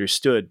way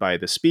understood by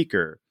the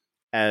speaker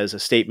as a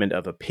statement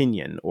of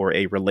opinion or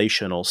a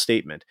relational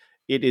statement.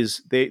 It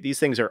is these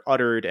things are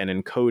uttered and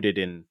encoded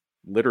in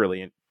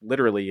literally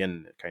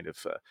in kind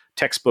of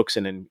textbooks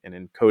and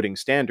encoding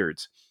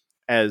standards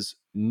as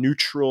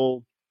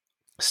neutral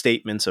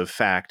statements of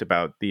fact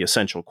about the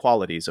essential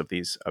qualities of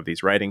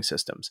these writing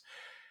systems.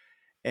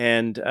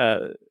 And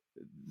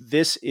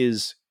this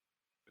is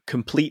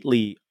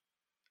completely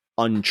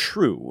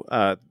untrue.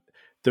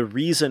 The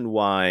reason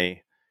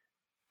why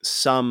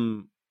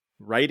some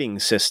writing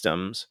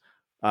systems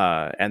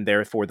and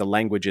therefore the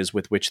languages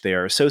with which they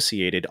are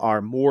associated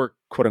are more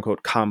quote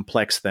unquote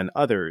complex than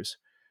others,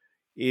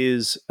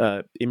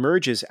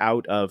 emerges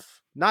out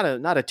of not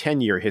a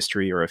 10-year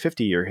history or a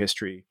 50-year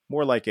history,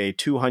 more like a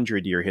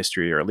 200-year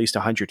history or at least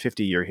a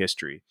 150-year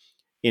history,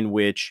 in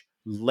which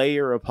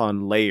layer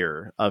upon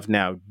layer of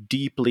now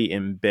deeply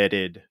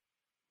embedded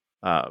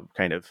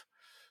kind of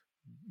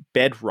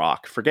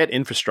bedrock, forget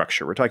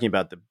infrastructure, we're talking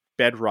about the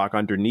bedrock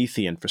underneath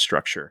the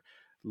infrastructure,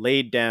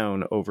 laid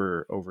down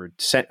over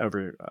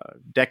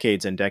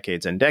decades and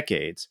decades and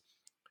decades,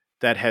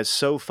 that has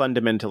so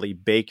fundamentally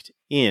baked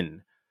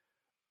in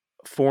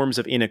forms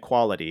of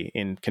inequality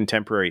in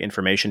contemporary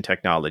information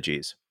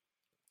technologies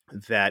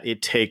that it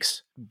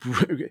takes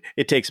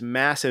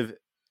massive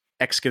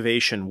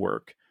excavation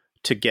work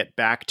to get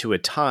back to a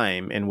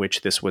time in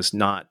which this was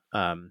not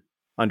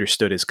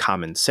understood as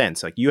common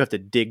sense. Like, you have to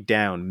dig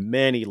down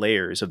many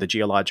layers of the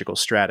geological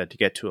strata to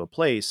get to a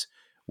place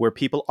where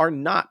people are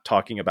not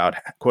talking about,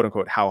 quote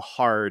unquote, how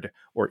hard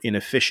or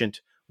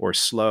inefficient or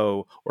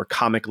slow or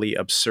comically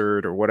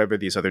absurd or whatever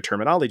these other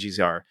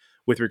terminologies are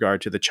with regard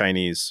to the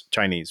Chinese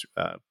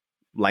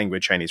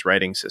language, Chinese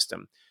writing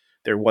system.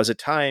 There was a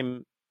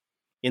time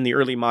in the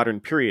early modern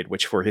period,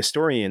 which for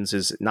historians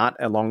is not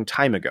a long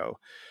time ago,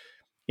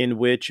 in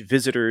which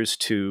visitors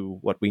to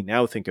what we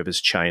now think of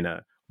as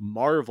China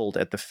marveled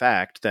at the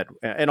fact that,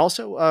 and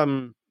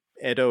also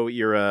Edo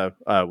era,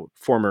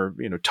 former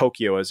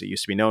Tokyo as it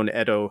used to be known,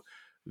 Edo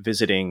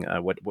visiting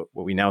what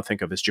we now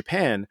think of as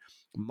Japan,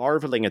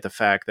 marveling at the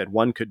fact that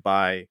one could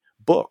buy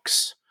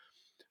books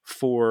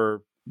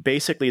for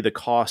basically the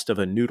cost of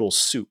a noodle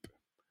soup,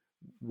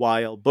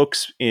 while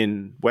books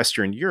in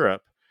Western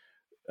Europe,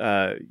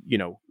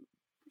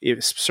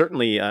 it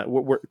certainly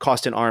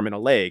cost an arm and a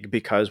leg,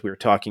 because we're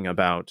talking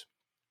about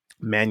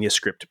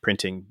manuscript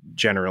printing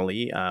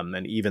generally,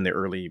 and even the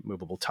early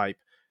movable type.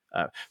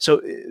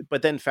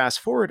 But then fast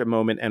forward a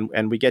moment,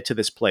 and we get to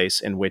this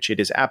place in which it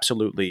is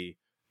absolutely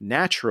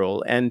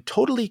natural and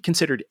totally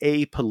considered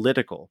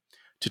apolitical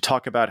to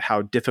talk about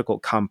how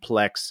difficult,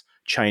 complex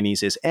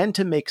Chinese is, and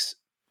to make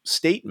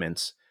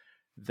statements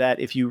that,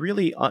 if you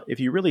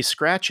really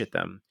scratch at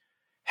them,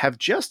 have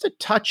just a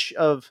touch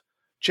of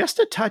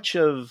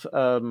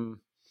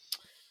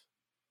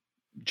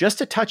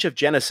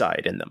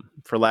genocide in them,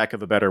 for lack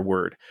of a better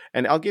word.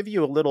 And I'll give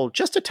you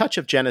just a touch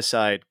of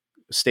genocide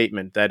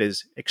statement that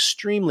is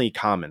extremely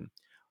common.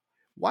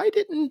 Why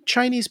didn't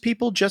Chinese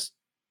people just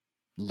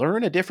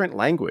learn a different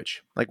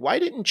language? Like, why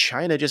didn't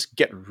China just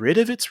get rid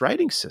of its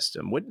writing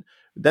system?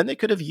 Then they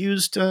could have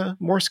used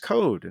Morse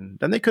code, and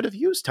then they could have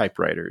used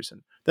typewriters,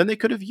 and then they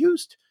could have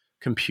used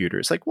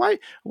computers. Like, why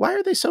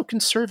are they so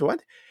conservative?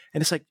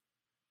 And it's like,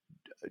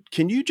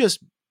 can you just,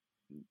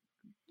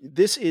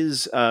 this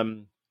is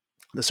the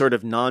sort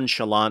of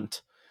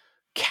nonchalant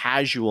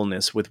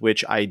casualness with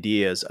which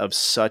ideas of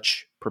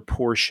such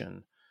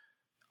proportion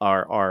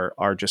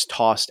are just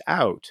tossed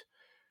out,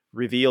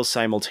 reveals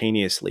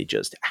simultaneously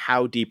just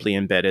how deeply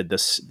embedded the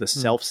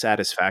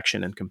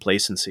self-satisfaction and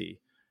complacency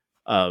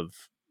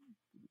of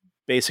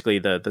basically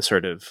the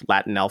sort of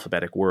Latin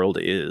alphabetic world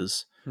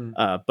is,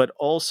 but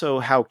also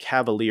how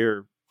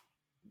cavalier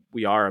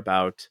we are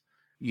about,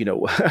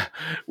 the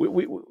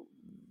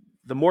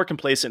more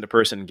complacent a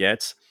person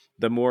gets,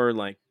 the more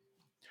like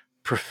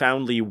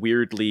profoundly,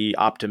 weirdly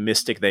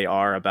optimistic they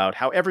are about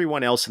how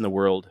everyone else in the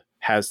world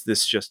has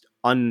this just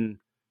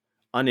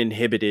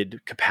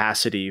uninhibited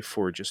capacity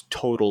for just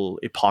total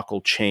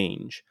epochal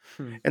change.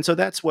 And so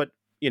that's what,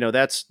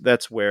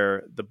 that's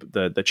where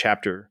the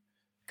chapter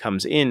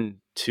comes in,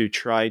 to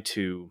try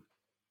to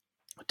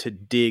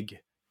dig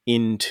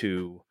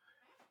into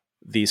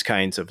these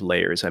kinds of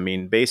layers. I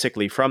mean,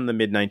 basically from the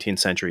mid-19th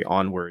century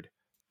onward,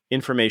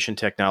 information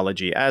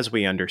technology as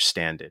we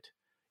understand it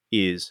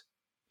is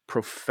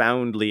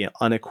profoundly,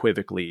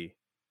 unequivocally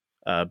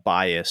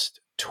biased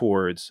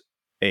towards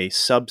a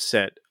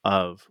subset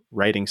of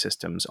writing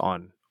systems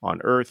on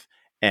Earth,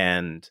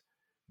 and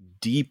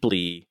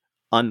deeply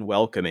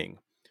unwelcoming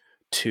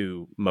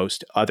to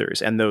most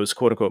others. And those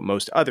quote unquote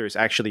most others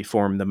actually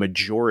form the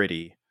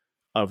majority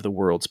of the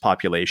world's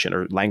population,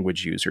 or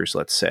language users,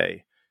 let's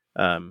say,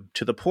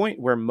 to the point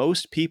where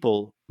most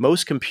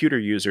computer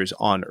users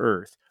on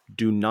Earth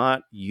do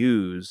not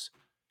use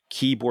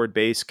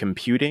keyboard-based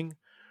computing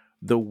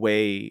the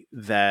way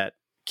that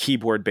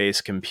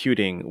keyboard-based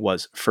computing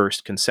was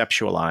first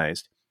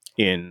conceptualized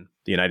in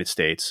the United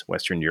States,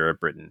 Western Europe,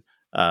 Britain.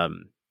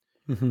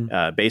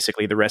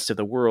 Basically, the rest of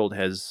the world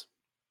has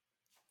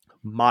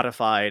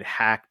modified,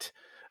 hacked,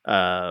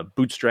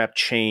 bootstrap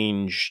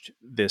changed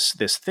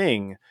this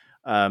thing.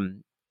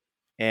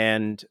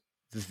 And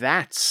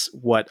that's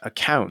what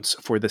accounts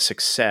for the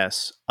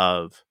success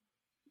of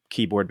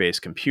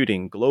keyboard-based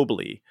computing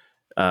globally.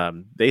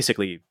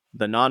 Basically,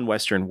 the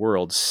non-Western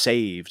world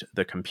saved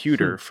the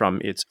computer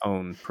from its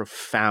own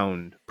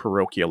profound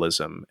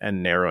parochialism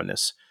and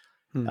narrowness.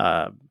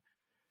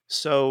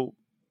 So,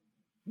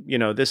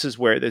 this is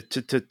where,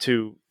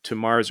 to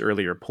Mar's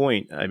earlier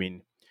point, I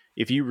mean,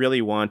 if you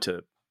really want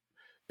to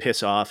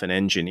piss off an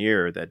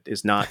engineer that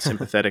is not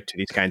sympathetic to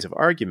these kinds of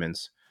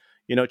arguments,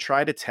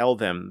 try to tell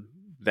them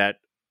that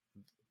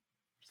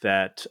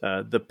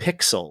the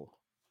pixel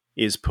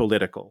is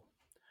political,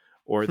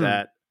 or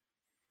that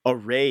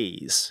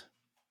arrays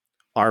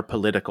are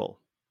political,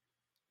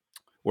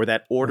 or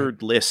that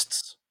ordered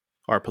lists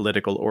are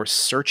political, or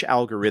search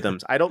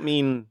algorithms. I don't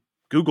mean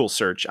Google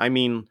search. I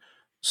mean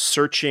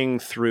searching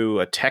through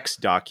a text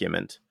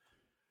document.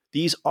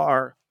 These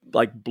are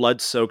like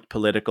blood-soaked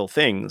political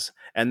things.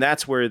 And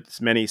that's where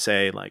many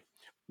say, like,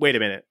 wait a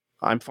minute,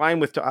 I'm fine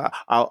with,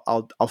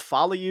 I'll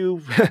follow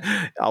you.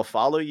 I'll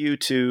follow you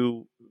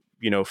to,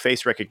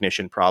 face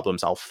recognition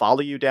problems. I'll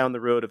follow you down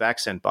the road of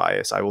accent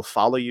bias. I will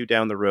follow you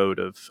down the road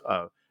of,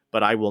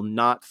 but I will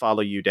not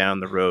follow you down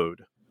the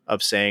road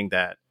of saying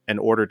that an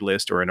ordered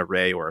list or an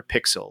array or a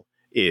pixel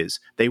is.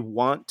 They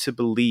want to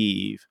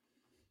believe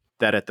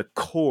that at the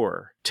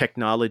core,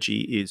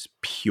 technology is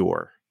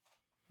pure.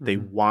 They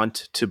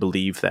want to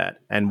believe that.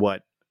 And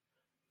what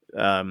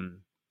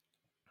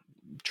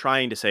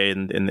trying to say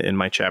in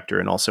my chapter,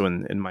 and also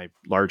in my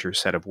larger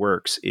set of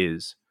works,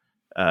 is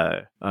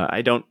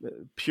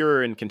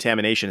pure and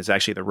contamination is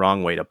actually the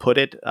wrong way to put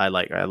it. I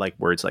like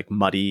words like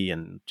muddy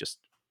and just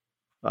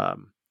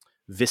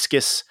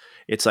viscous.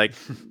 It's like,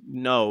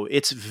 no,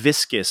 it's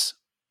viscous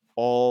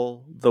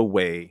all the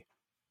way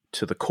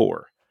to the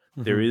core.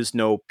 There is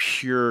no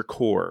pure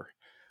core.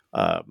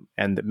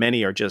 And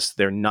many are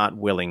they're not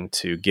willing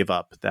to give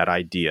up that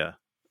idea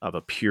of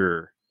a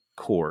pure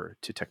core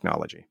to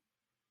technology.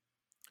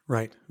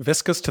 Right.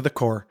 Viscous to the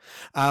core.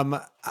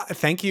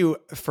 Thank you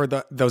for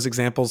those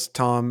examples,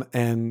 Tom.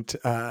 And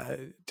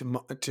I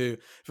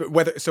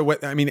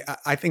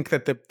think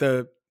that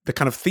the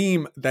kind of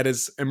theme that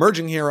is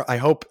emerging here, I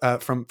hope,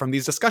 from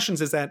these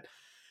discussions, is that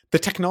the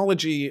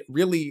technology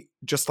really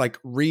just like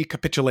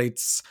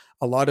recapitulates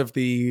a lot of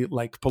the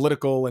like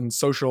political and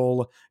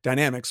social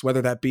dynamics,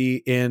 whether that be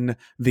in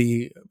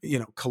the,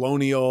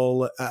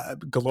 colonial,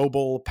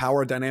 global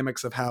power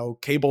dynamics of how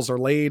cables are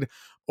laid,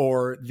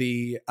 or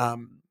the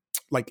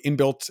like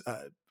inbuilt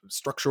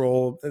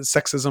structural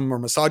sexism or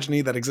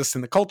misogyny that exists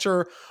in the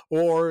culture,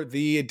 or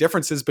the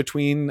differences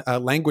between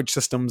language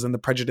systems and the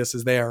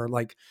prejudices there.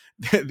 Like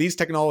these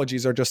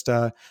technologies are just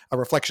a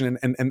reflection.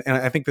 And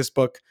I think this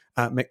book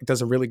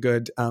does a really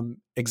good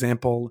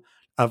example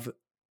of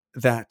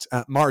that.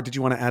 Mar, did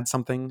you want to add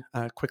something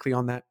quickly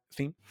on that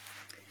theme?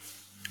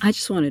 I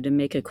just wanted to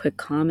make a quick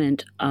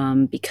comment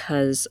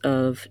because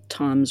of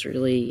Tom's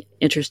really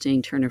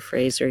interesting turn of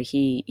phrase, or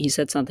he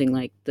said something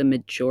like the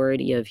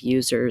majority of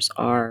users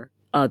are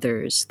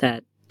others,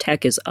 that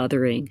tech is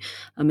othering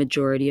a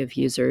majority of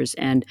users.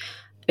 And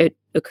it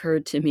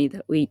occurred to me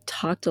that we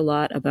talked a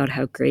lot about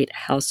how great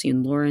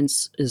Halcyon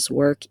Lawrence's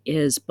work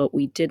is, but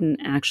we didn't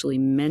actually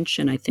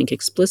mention, I think,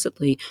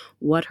 explicitly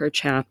what her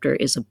chapter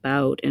is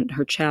about. And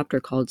her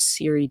chapter, called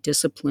Siri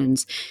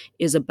Disciplines,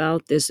 is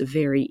about this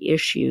very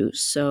issue.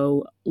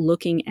 So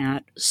looking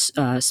at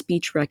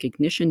speech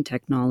recognition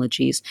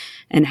technologies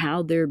and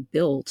how they're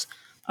built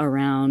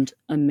around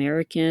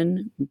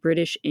American,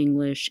 British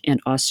English, and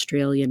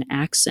Australian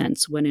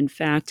accents, when in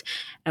fact,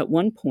 at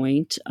one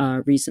point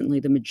recently,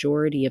 the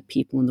majority of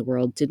people in the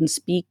world didn't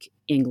speak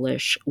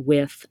English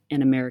with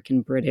an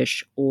American,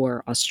 British,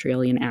 or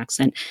Australian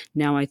accent.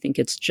 Now I think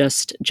it's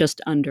just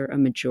under a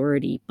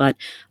majority, but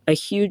a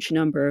huge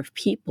number of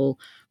people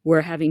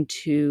were having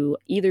to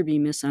either be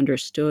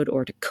misunderstood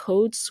or to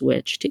code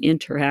switch to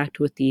interact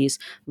with these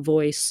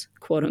voice,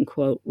 quote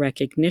unquote,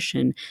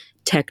 recognition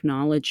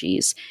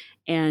technologies.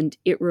 And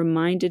it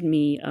reminded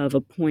me of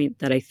a point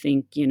that I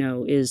think,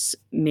 is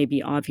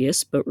maybe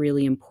obvious, but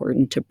really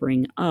important to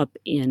bring up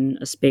in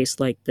a space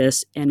like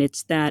this. And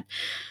it's that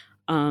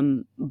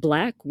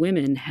Black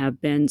women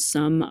have been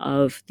some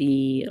of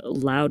the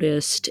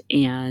loudest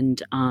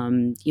and,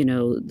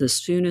 the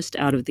soonest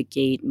out of the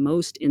gate,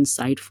 most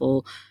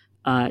insightful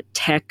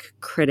tech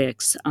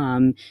critics,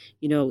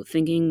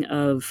 thinking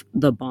of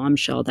the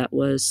bombshell that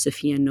was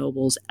Safiya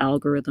Noble's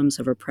Algorithms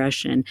of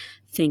Oppression,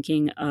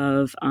 thinking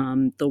of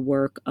the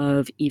work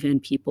of even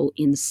people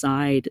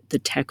inside the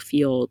tech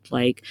field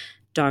like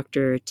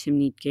Dr.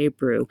 Timnit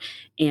Gebru.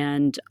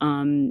 And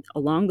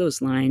along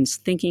those lines,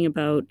 thinking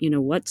about,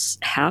 what's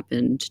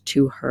happened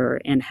to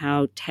her and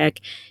how tech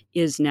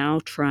is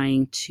now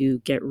trying to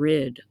get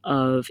rid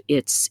of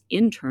its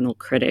internal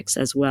critics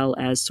as well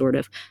as sort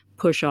of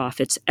push off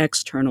its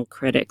external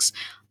critics.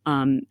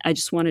 I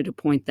just wanted to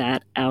point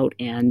that out.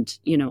 And,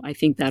 I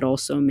think that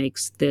also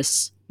makes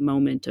this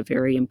moment a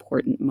very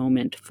important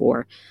moment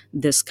for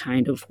this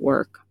kind of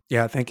work.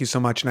 Yeah, thank you so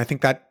much. And I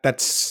think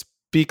that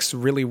speaks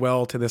really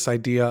well to this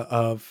idea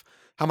of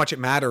how much it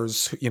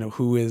matters,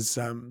 who is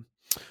in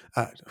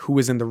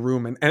the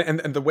room,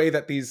 and the way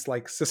that these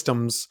like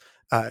systems,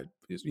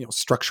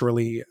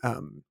 structurally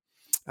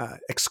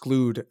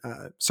exclude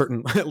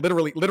certain,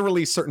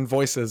 literally certain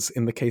voices.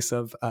 In the case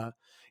of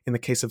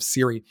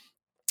Siri,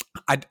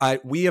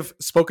 we have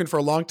spoken for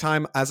a long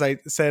time. As I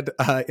said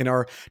in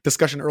our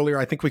discussion earlier,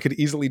 I think we could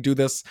easily do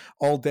this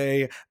all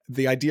day.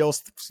 The ideal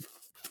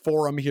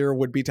forum here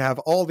would be to have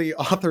all the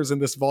authors in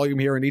this volume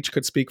here, and each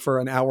could speak for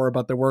an hour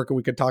about their work, and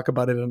we could talk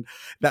about it. And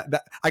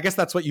that I guess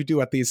that's what you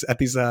do at these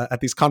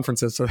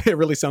conferences. So it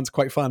really sounds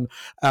quite fun.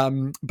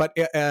 But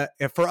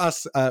for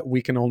us,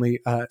 we can only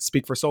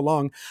speak for so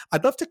long.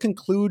 I'd love to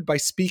conclude by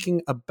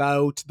speaking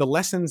about the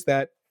lessons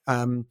that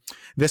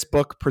this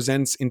book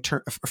presents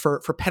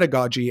for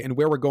pedagogy and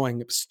where we're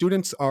going.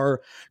 Students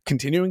are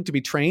continuing to be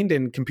trained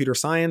in computer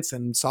science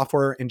and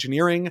software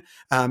engineering,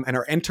 and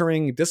are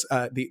entering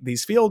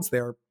these fields.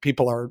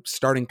 People are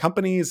starting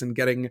companies and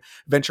getting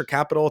venture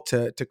capital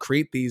to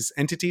create these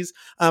entities.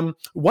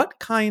 What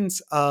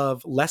kinds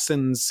of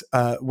lessons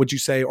would you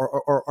say,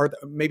 or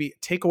maybe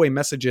takeaway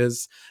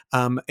messages,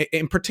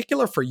 in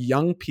particular for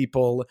young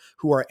people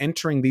who are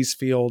entering these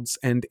fields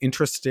and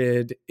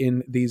interested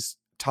in these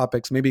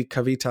topics? Maybe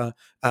Kavita,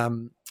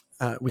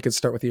 we could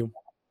start with you.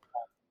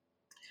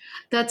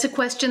 That's a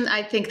question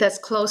I think that's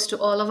close to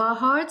all of our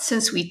hearts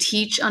since we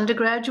teach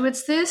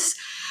undergraduates this.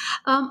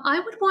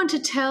 I would want to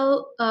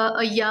tell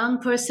a young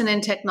person in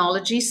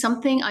technology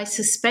something I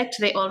suspect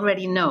they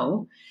already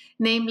know,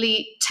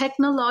 namely,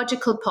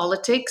 technological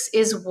politics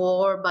is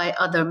war by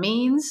other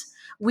means.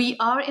 We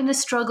are in a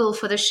struggle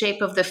for the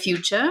shape of the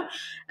future,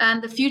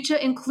 and the future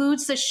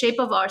includes the shape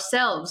of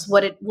ourselves,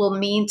 what it will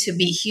mean to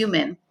be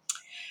human.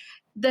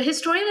 The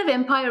historian of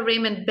empire,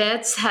 Raymond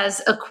Betts,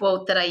 has a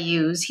quote that I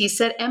use. He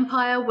said,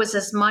 "Empire was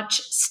as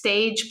much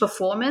stage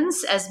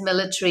performance as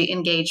military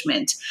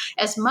engagement,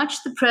 as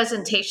much the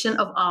presentation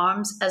of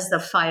arms as the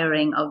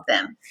firing of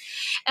them."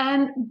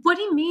 And what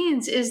he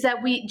means is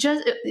that we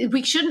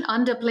shouldn't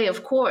underplay,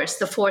 of course,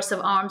 the force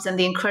of arms and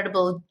the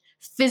incredible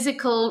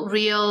physical,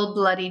 real,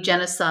 bloody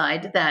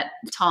genocide that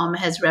Tom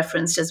has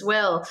referenced as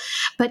well.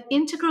 But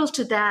integral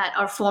to that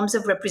are forms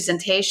of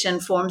representation,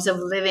 forms of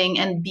living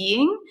and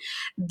being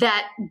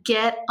that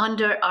get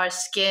under our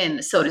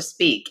skin, so to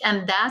speak.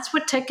 And that's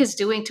what tech is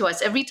doing to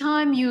us. Every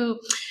time you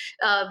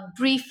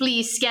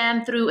briefly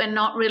scan through and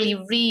not really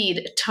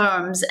read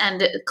terms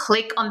and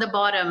click on the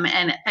bottom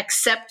and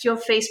accept your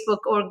Facebook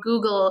or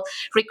Google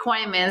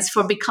requirements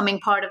for becoming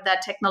part of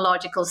that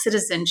technological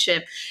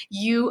citizenship,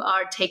 you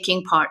are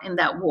taking part in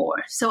that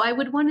war. So I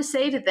would want to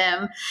say to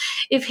them,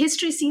 if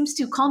history seems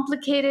too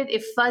complicated,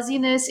 if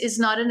fuzziness is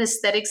not an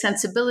aesthetic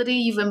sensibility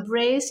you've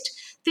embraced,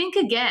 think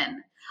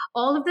again.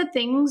 All of the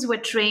things we're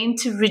trained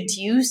to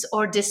reduce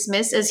or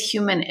dismiss as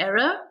human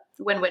error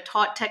when we're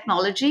taught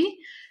technology,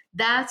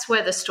 that's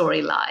where the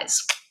story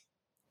lies.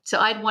 So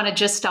I'd want to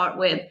just start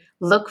with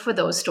look for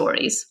those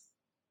stories.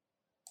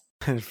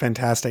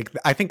 Fantastic.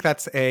 I think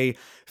that's a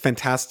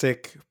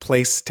fantastic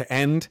place to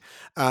end.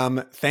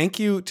 Thank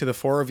you to the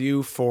four of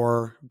you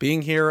for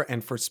being here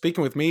and for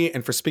speaking with me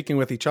and for speaking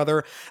with each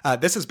other.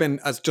 This has been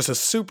just a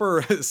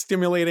super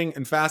stimulating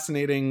and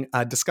fascinating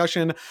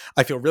discussion.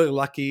 I feel really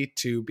lucky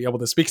to be able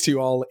to speak to you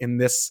all in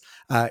this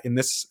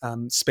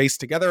space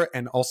together,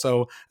 and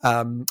also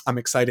I'm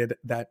excited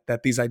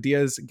that these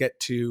ideas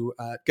get to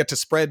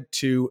spread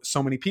to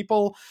so many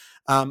people.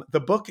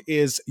 The book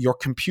is Your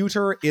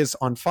Computer is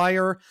on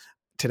Fire.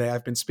 Today,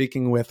 I've been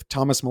speaking with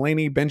Thomas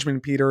Mullaney,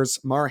 Benjamin Peters,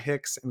 Mara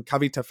Hicks, and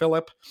Kavita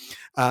Philip.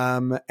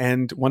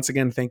 And once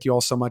again, thank you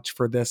all so much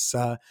for this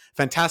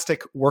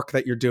fantastic work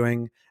that you're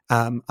doing.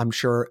 I'm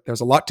sure there's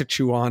a lot to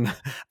chew on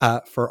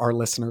for our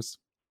listeners.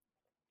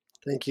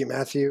 Thank you,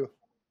 Matthew.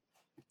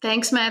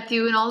 Thanks,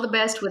 Matthew, and all the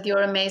best with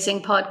your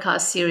amazing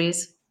podcast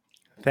series.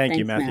 Thanks,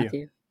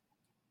 Matthew.